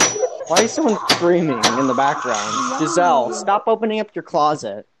 Why is someone screaming in the background? Giselle, stop opening up your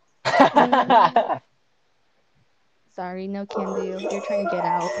closet. Sorry, no can do. You're trying to get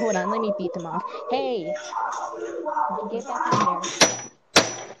out. Hold on, let me beat them off. Hey, get back in there.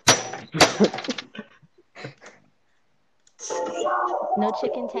 No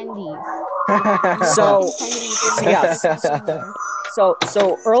chicken tendies. So, Tendies. yes.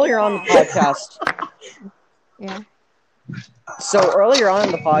 So earlier on the podcast. Yeah. So earlier on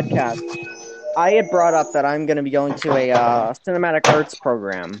in the podcast, I had brought up that I'm going to be going to a cinematic arts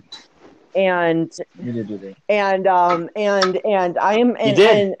program, and You did do that. and I am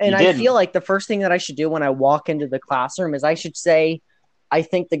and I feel like the first thing that I should do when I walk into the classroom is I should say, I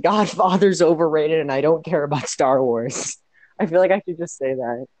think The Godfather's overrated and I don't care about Star Wars. I feel like I should just say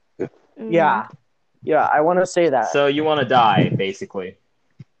that. Yeah, I want to say that. So you want to die, basically.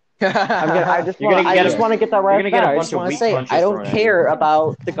 I just want to get that right back. I just want to say I don't care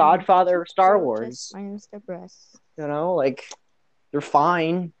about The Godfather or Star Wars. Minus the breasts. You know, like, they're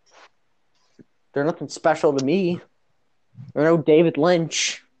fine. They're nothing special to me. They're no David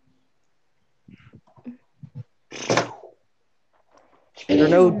Lynch. They're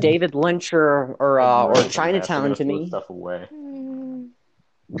no David Lynch or Chinatown to me. Stuff away.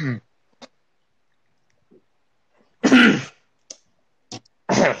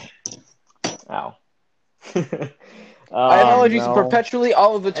 Ow. I have allergies perpetually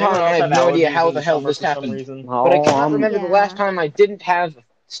all of the time, and I have no idea how the hell this happened. But I cannot remember the last time I didn't have a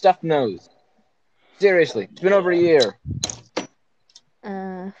stuffed nose. Seriously, it's been over a year.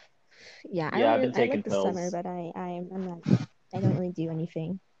 Yeah, I've been taking like the pills. summer, but I'm not. I don't really do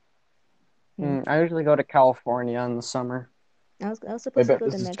anything. I usually go to California in the summer. I was supposed to go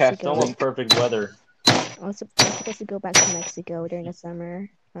to Mexico. It's almost perfect weather. I was supposed to go back to Mexico during the summer.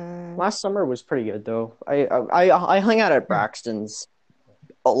 Last summer was pretty good though. I hung out at Braxton's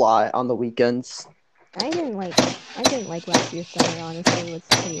a lot on the weekends. I didn't like last year's summer. Honestly, it was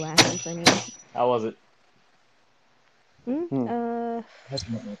pretty wacky for me. How was it?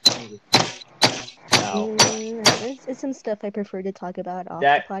 It's some stuff I prefer to talk about off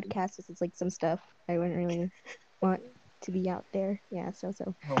the podcast. It's like some stuff I wouldn't really want to be out there. Yeah, so.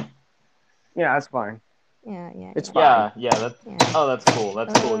 Yeah, that's fine. Yeah. It's fine. Oh, that's cool.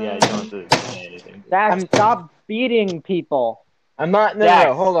 That's cool. Yeah, you don't have to say anything. Stop beating people. I'm not.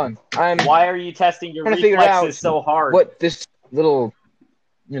 No, hold on. Why are you testing your reflexes so hard? What this little,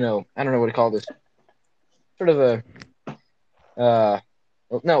 I don't know what to call this. Sort of a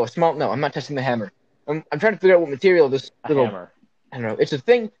small. No, I'm not testing the hammer. I'm trying to figure out what material this little hammer. I don't know. It's a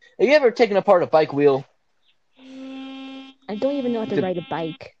thing. Have you ever taken apart a bike wheel? I don't even know how to ride a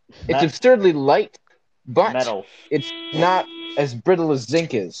bike. It's absurdly light, but metal. It's not as brittle as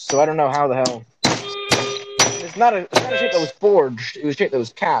zinc is. So I don't know how the hell. It's not a shape that was forged. It was a shape that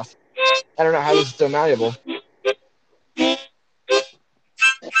was cast. I don't know how this is so malleable.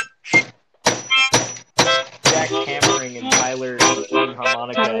 Jack hammering and Tyler playing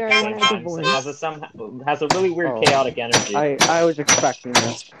harmonica at the same time has a really weird chaotic energy. I was expecting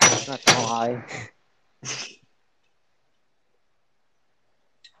this. Not gonna lie.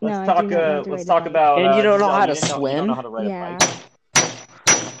 Let's talk about. And you don't know how to swim? You don't know how to ride a bike.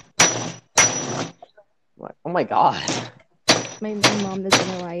 What? Oh my god. My mom doesn't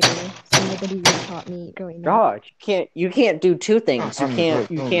know either, so nobody really taught me growing up. God, you can't do two things.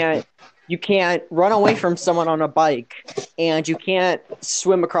 You can't run away from someone on a bike, and you can't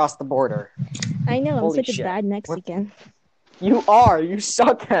swim across the border. I know, Holy I'm such shit. a bad Mexican. You are. You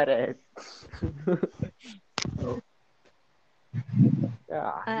suck at it.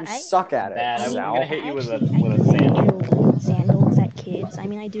 Yeah, you suck at it. I'm gonna hit you with a sandals at kids. I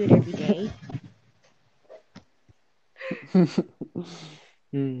mean, I do it every day.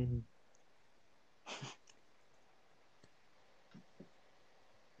 Hmm.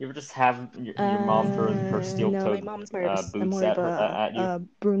 You ever just have your mom throw her No, my steel-toed mom's boots more of at you? a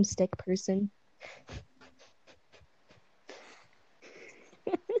broomstick person.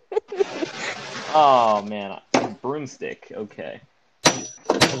 Oh man, broomstick. Okay.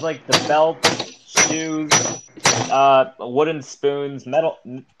 It's like the belt, shoes, wooden spoons, metal.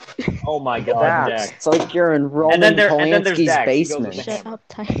 Oh my God, Dax, Dax. it's like you're in And Roman then there's Polanski's Dax. He goes with basement. the Shut hammer. up,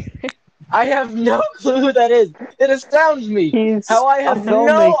 Tyler. I have no clue who that is. It astounds me He's how I a have no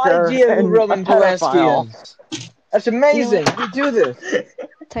filmmaker idea who and a Roman pedophile. Polanski is. That's amazing. You do this.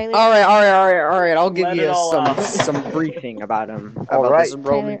 Tyler, All right. I'll give Let it you all out. some briefing about him, All about this right.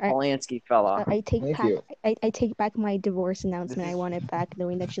 Roman Tyler, Polanski fella. I take Thank back you. I take back my divorce announcement. This I is- want it back,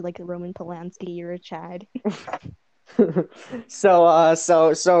 knowing that you like Roman Polanski. You're a Chad. So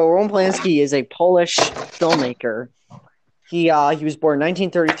Roman Polanski is a Polish filmmaker. He was born in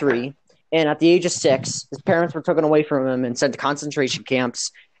 1933, and at the age of 6, his parents were taken away from him and sent to concentration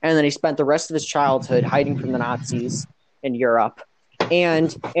camps. And then he spent the rest of his childhood hiding from the Nazis in Europe.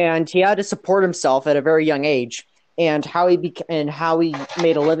 And he had to support himself at a very young age. And how he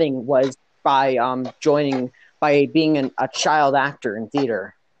made a living was by being a child actor in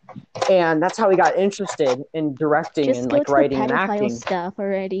theater. And that's how he got interested in directing Just and go like to the writing and pedophile acting stuff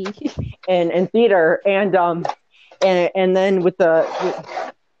already. and theater and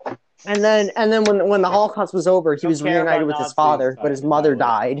then when the Holocaust was over, he Don't was care reunited about with his Nazis, father, but his mother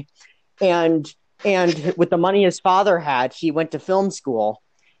Tyler. died. And with the money his father had, he went to film school,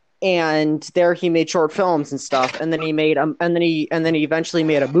 and there he made short films and stuff. And then he eventually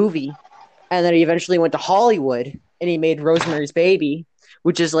made a movie, and then he eventually went to Hollywood and he made Rosemary's Baby,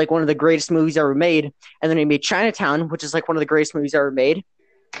 which is like one of the greatest movies ever made. And then he made Chinatown, which is like one of the greatest movies ever made.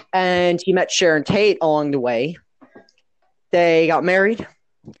 And he met Sharon Tate along the way. They got married.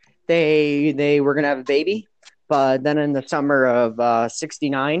 They were gonna have a baby, but then in the summer of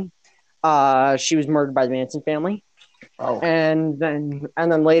 '69, she was murdered by the Manson family. Oh. And then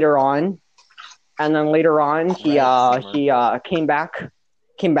later on, he came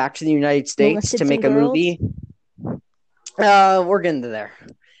back to the United States Molested to make some a girls? movie. We're getting to there.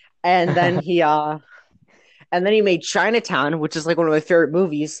 And then he made Chinatown, which is like one of my favorite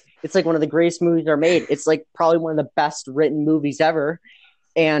movies. It's like one of the greatest movies ever made. It's like probably one of the best written movies ever.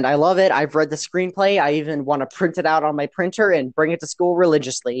 And I love it. I've read the screenplay. I even want to print it out on my printer and bring it to school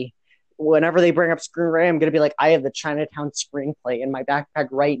religiously. Whenever they bring up screenwriting, I'm going to be like, I have the Chinatown screenplay in my backpack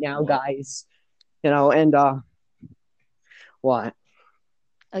right now, guys. And what?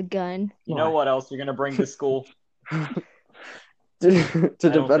 A gun. You know what else you're gonna bring to school? to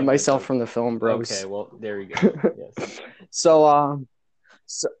defend myself so. from the film bros. Okay, well there you go. Yes. So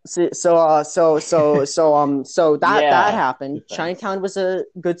that happened. Defense. Chinatown was a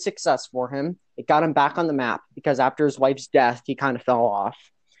good success for him. It got him back on the map because after his wife's death, he kind of fell off.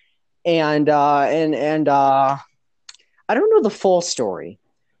 And I don't know the full story,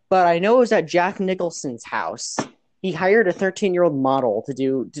 but I know it was at Jack Nicholson's house. He hired a 13-year-old model to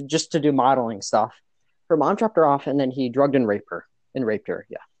do modeling stuff. Her mom dropped her off, and then he drugged and raped her.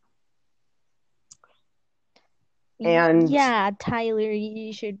 Yeah. And yeah, Tyler,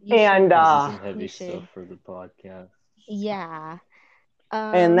 you should. This is some heavy stuff for the podcast. Yeah.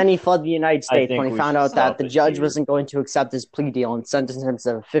 And then he fled the United States when he found out that the judge here. wasn't going to accept his plea deal and sentenced him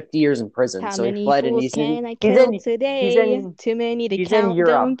to 50 years in prison. How so he many fled, fools and he's can I in, kill he's in, today? he's in, Too many to he's count. in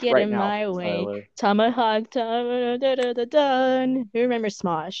Europe Don't get right in now. my way. Tyler. Tomahawk, dun. You remember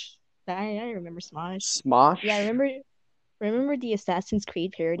Smosh? I remember Smosh. Smosh? Yeah, remember the Assassin's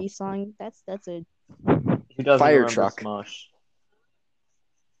Creed parody song? That's a Who doesn't Fire remember truck. Smosh?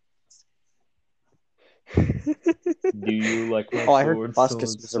 Do you like my I heard sword?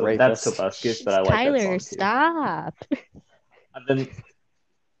 Buscus was a rapist. That's Tobuscus, but I like Tyler, that song too. stop. I've been.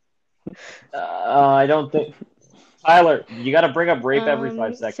 I don't think. Tyler, you got to bring up rape every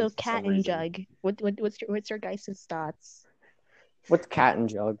 5 seconds. So for Cat some and reason. Jug. What's your guys' thoughts? What's Cat and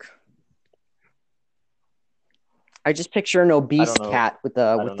Jug? I just picture an obese cat with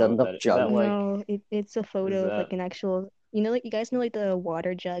the milk jug. No, it's a photo of that- like an actual. Like you guys know like the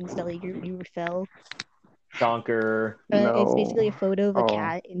water jugs that like you refill. Donker. It's basically a photo of a Oh.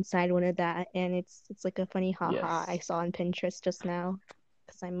 cat inside one of that, and it's like a funny haha Yes. I saw on Pinterest just now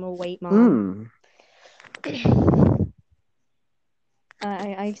because I'm a white mom.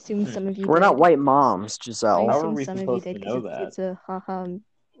 I assume some of you. We're did. not white moms, I Giselle. How are assume we some of you supposed to did know because that? it's a haha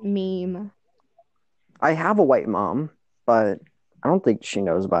meme. I have a white mom, but I don't think she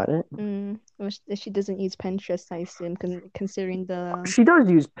knows about it. Well, she doesn't use Pinterest, I assume, considering the. She does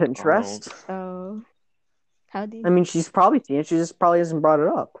use Pinterest. Oh. How do you... I mean, she's probably seen it. She just probably hasn't brought it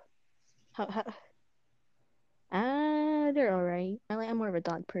up. how... They're alright. I'm more of a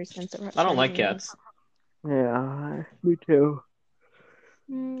dog person, so I don't like cats. Yeah, me too.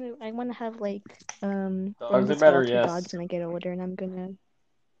 I want to have like Dogs one are better, two yes. dogs when I get older, and I'm gonna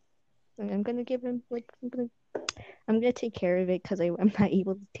give him like I'm gonna take care of it because I'm not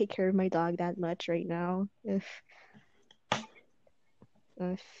able to take care of my dog that much right now.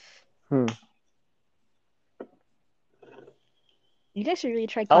 You guys should really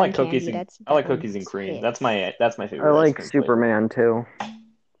try I like cotton cookies candy. and I like cookies and cream. Hits. That's my favorite. I like ice cream Superman flavor.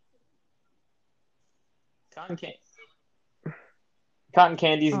 too. Cotton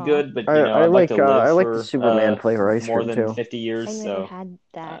candy's good, but I I'd like to live I like for the Superman flavor ice more cream than too. 50 years. I never so had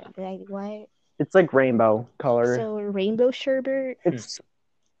that. What? It's like rainbow color. So rainbow sherbet. It's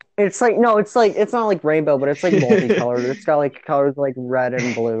like no, it's not like rainbow, but it's like multicolored. It's got like colors like red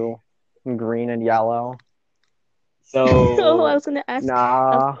and blue, and green and yellow. So I was gonna ask.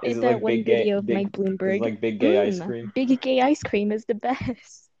 Nah, Is that like one video of Mike Bloomberg? Is like big gay ice cream. Big gay ice cream is the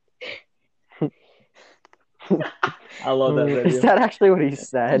best. I love that video. Is that actually what he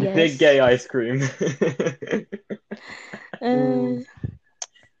said? Yes. Big gay ice cream.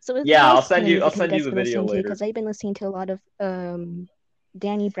 So yeah, I'll send you the video later. Because I've been listening to a lot of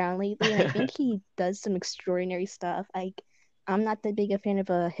Danny Brown lately, and I think he does some extraordinary stuff. I'm not that big a fan of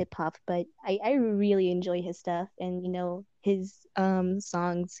hip hop, but I really enjoy his stuff, and his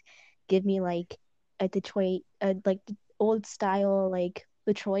songs give me like a Detroit, like old style like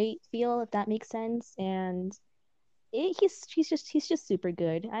Detroit feel, if that makes sense. And he's just super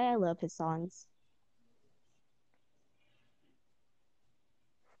good. I love his songs.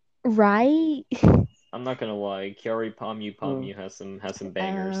 Right. I'm not gonna lie, Kyori Palm You has some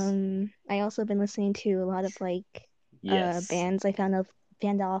bangers. I also been listening to a lot of like bands I found off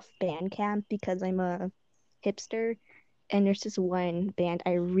Bandcamp because I'm a hipster, and there's this one band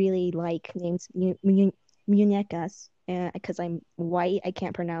I really like named Muñecas, because I'm white, I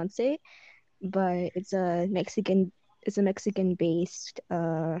can't pronounce it, but it's a Mexican based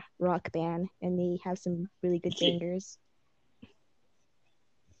rock band, and they have some really good bangers.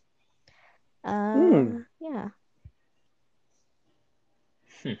 Yeah.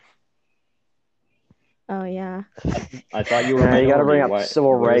 Oh yeah. I thought you were. You gotta bring up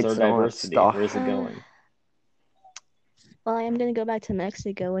civil rights and all that stuff. Where's it going? Well, I'm gonna go back to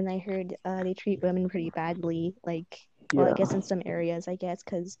Mexico, and I heard they treat women pretty badly. Like, well, I guess in some areas,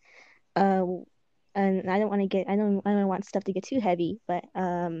 because and I don't want stuff to get too heavy, but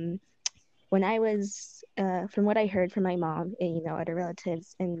when I was from what I heard from my mom and other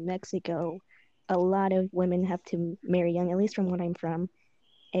relatives in Mexico, a lot of women have to marry young, at least from what I'm from.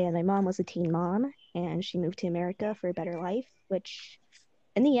 And my mom was a teen mom, and she moved to America for a better life, which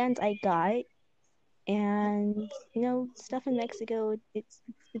in the end I got. And stuff in Mexico, it's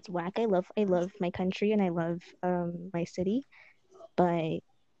whack. I love my country, and I love my city, but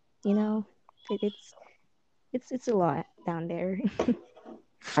it's a lot down there.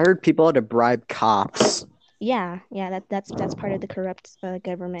 I heard people had to bribe cops. Yeah, that's part of the corrupt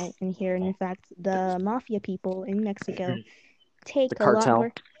government in here, and in fact, the mafia people in Mexico take a lot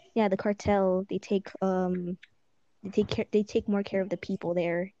more. Yeah, the cartel. They take more care of the people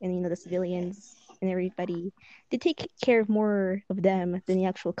there, and the civilians and everybody. They take care of more of them than the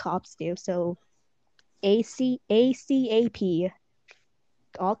actual cops do. So, ACAP.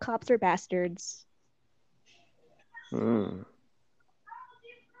 All cops are bastards. I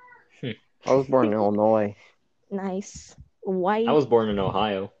was born in Illinois. Nice. White. I was born in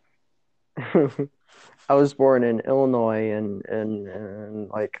Ohio. I was born in Illinois and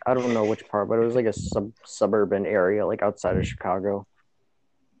like I don't know which part, but it was like a suburban area, like outside of Chicago.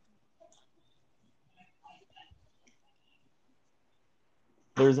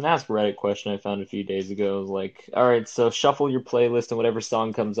 There's an Ask Reddit question I found a few days ago. It was like, all right, so shuffle your playlist and whatever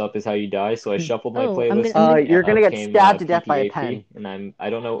song comes up is how you die. So I shuffled my playlist. You're gonna get stabbed to death by a pen. And I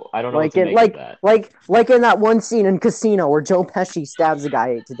don't know like what to make of that. Like in that one scene in Casino where Joe Pesci stabs a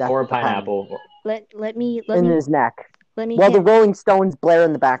guy to death. Or a pineapple. Let me his neck. While the Rolling Stones blare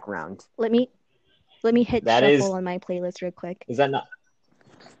in the background. Let me hit that shuffle on my playlist real quick. Is that not?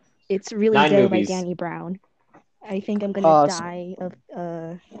 It's Really Dead by Danny Brown. I think I'm gonna die of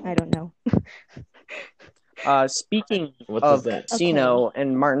I don't know. Speaking of Casino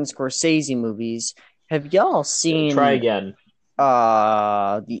and Martin Scorsese movies, have y'all seen Try Again?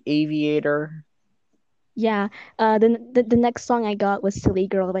 The Aviator? Yeah. The next song I got was Silly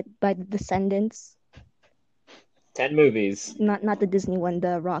Girl by the Descendants. 10 movies. Not the Disney one,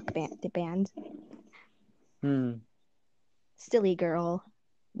 the rock band, the band. Silly Girl.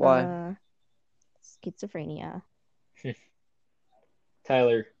 Why? schizophrenia.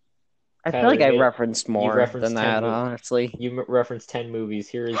 Tyler. I feel like I referenced more than that, honestly. You referenced 10 movies.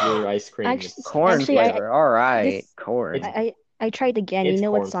 Here is your ice cream. Corn flavor. All right, corn. I tried again. You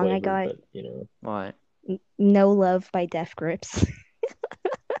know what song I got? But, you know. What? No Love by Death Grips.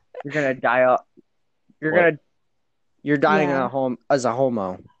 You're gonna die up. You're dying at home as a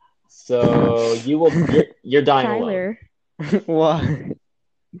homo. So you're dying Tyler. alone. What?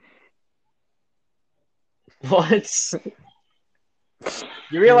 What?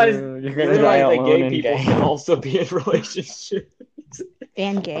 You realize that gay people can also be in relationships.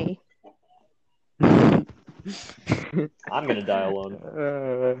 And gay. I'm gonna die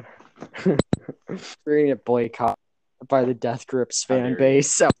alone. We're gonna get boycotted by the Death Grips fan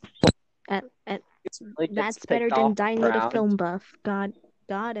base. So. That's better than dying with a film buff. Got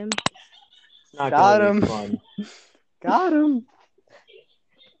him. It's not gonna be fun. Got him.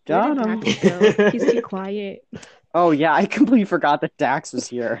 He's too quiet. Oh yeah, I completely forgot that Dax was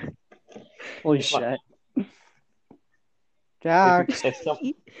here. Holy shit. Dax.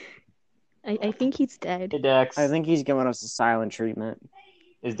 I think he's dead. Hey, Dax. I think he's giving us a silent treatment.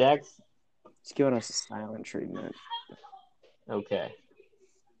 Is Dax? He's giving us a silent treatment. Okay.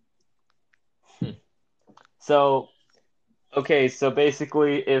 So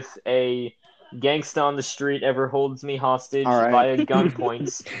basically, if a gangsta on the street ever holds me hostage via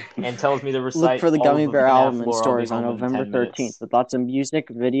gunpoint and tells me to recite look for the Gummy Bear album and stores on on November 13th with lots of music,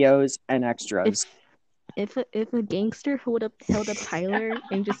 videos, and extras. If a gangster held up Tyler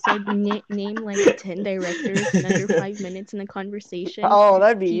and just said name like 10 directors in under 5 minutes in a conversation. Oh,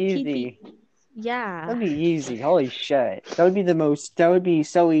 that'd be easy. Yeah. That'd be easy. Holy shit. That would be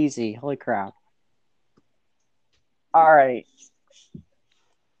so easy. Holy crap. All right.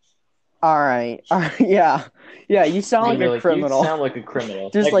 Yeah, you sound like a criminal. You sound like a criminal.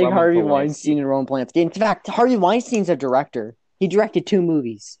 Just like Harvey Weinstein and Roman Polanski. In fact, Harvey Weinstein's a director. He directed 2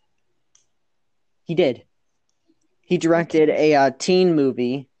 movies. He did. He directed a teen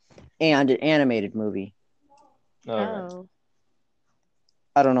movie and an animated movie. Oh.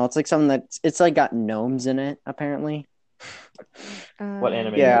 I don't know. It's like something it's like got gnomes in it, apparently. What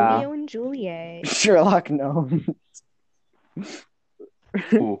animated? Yeah. Romeo and Juliet. Sherlock Gnomes.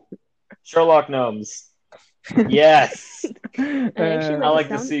 Ooh. Sherlock Gnomes. Yes. I like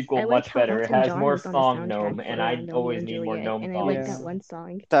the sequel much better. It has more song gnome, and I always need more gnome songs. And I like that one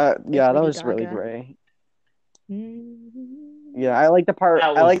song. That was really great. Yeah, I like the part.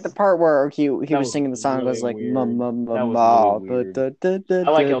 I like the part where he was singing the song. Really was like, "Ma ma ma ma." I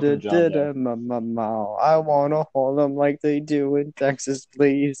like Elton John. Ma ma ma. I wanna hold them like they do in Texas,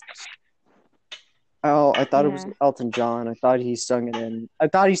 please. Oh, I thought it was Elton John. I thought he sung it in.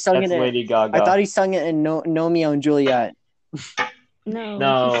 That's Lady Gaga. I thought he sung it in Romeo and Juliet.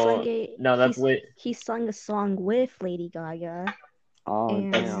 No, that's he sung a song with Lady Gaga. Oh,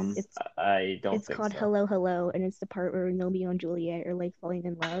 and damn. I don't It's think called so. Hello, Hello, and it's the part where Romeo and Juliet are like falling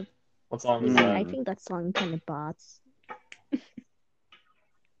in love. What song is that? I think that song kind of bots.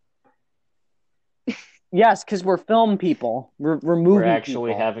 Yes, because we're film people. We're movie We're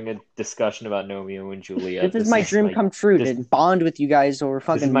actually people. having a discussion about Romeo and Juliet. This is my dream come true to bond with you guys over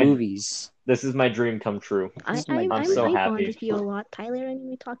fucking movies. This is my dream come true. I'm so happy. I bond with you a lot, Tyler. I mean,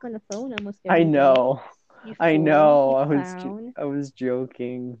 we talk on the phone almost every day. I know. I was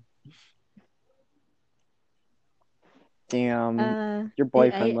joking. Damn, your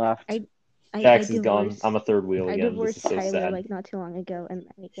boyfriend left. Dax is gone. I'm a third wheel again. I divorced Tyler sad. Like not too long ago, and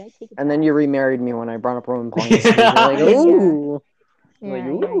then you remarried me when I brought up Roman Polanski. Like, ooh,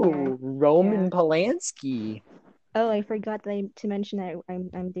 Roman Polanski. Oh, I forgot to mention that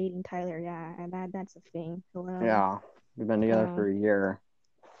I'm dating Tyler. Yeah, and that's a thing. Hello. Yeah, we've been together for a year.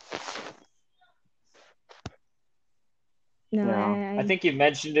 No, yeah. I think you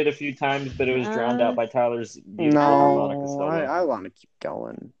mentioned it a few times, but it was drowned out by Tyler's beautiful harmonica solo. I want to keep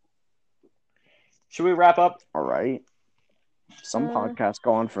going. Should we wrap up? All right. Some podcasts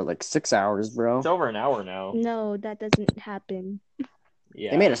go on for like 6 hours, bro. It's over an hour now. No, that doesn't happen.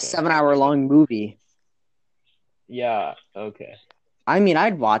 Yeah, they made a 7-hour-long movie. Yeah, okay. I mean,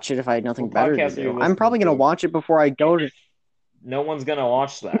 I'd watch it if I had nothing better to do. I'm probably going to watch it before I go to... No one's going to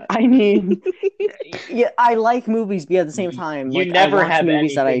watch that. I mean, yeah, I like movies, but at the same time, you never have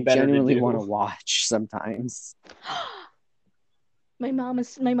movies that I genuinely want to watch sometimes. My mom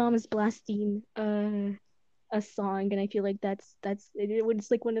is blasting a song, and I feel like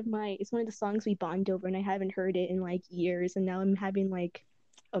it's like one of the songs we bond over, and I haven't heard it in like years, and now I'm having like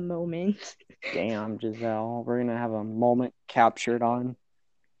a moment. Damn, Giselle, we're gonna have a moment captured on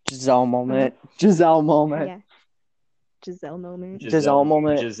Giselle moment. Giselle moment. Yeah. Giselle moment. Giselle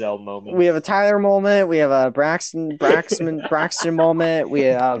moment. Giselle moment. We have a Tyler moment. We have a Braxton moment. We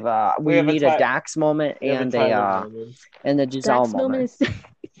have we need a Dax moment and the Giselle Dax moment is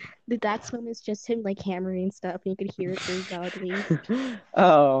the Dax moment is just him like hammering stuff, and you could hear it very loudly.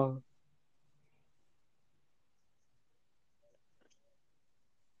 Oh.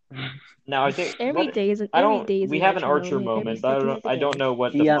 Now I think every day is we have an Archer moment, but I don't know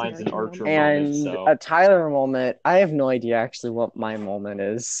what defines an Archer moment. So a Tyler moment, I have no idea actually what my moment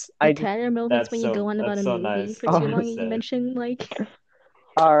is. Tyler moment's when you go on about a movie for too long and you mention like.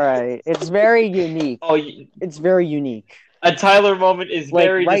 All right, it's very unique. It's very unique. A Tyler moment is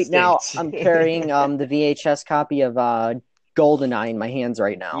very right distinct. now. I'm carrying the VHS copy of GoldenEye in my hands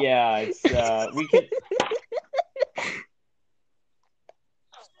right now. Yeah, it's we can.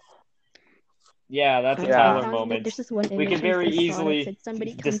 Yeah, that's a Tyler moment. We can very easily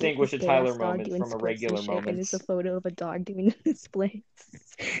distinguish a Tyler moment from a regular moment. And it's a photo of a dog doing the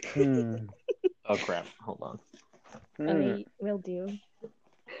splits. Oh crap! Hold on. Will do.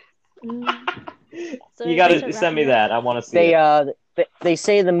 So you gotta send me that. I want to see it. They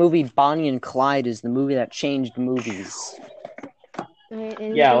say the movie Bonnie and Clyde is the movie that changed movies.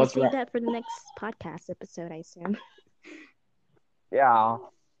 And yeah, let's save that for the next podcast episode, I assume. Yeah.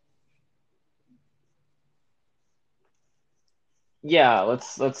 Yeah,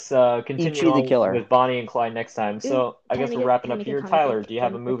 let's continue on with Bonnie and Clyde next time. So I guess we're wrapping up here. Tyler, do you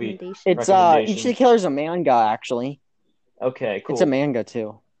have a movie recommendation? Each of the Killers is a manga, actually. Okay, cool. It's a manga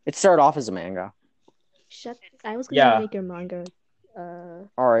too. It started off as a manga. I was gonna make a manga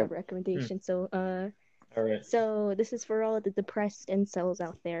recommendation. So all right. So this is for all the depressed incels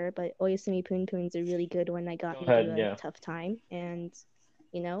out there, but Oyasumi Poon Poon's a really good one that got me through a tough time, and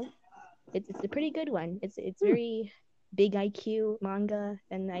it's a pretty good one. It's very big IQ manga,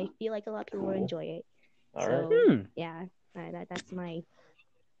 and I feel like a lot of people will enjoy it. All right. Yeah, that's my.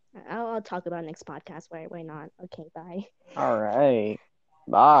 I'll talk about it next podcast. Why not? Okay, bye. All right,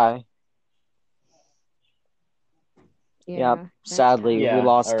 bye. Yeah, sadly, we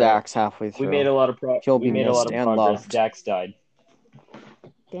lost Dax halfway through. We made a lot of progress. Dax died.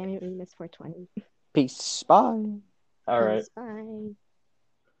 Damn it, we missed 420. Peace. Bye. All right. Bye.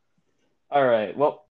 All right. Well.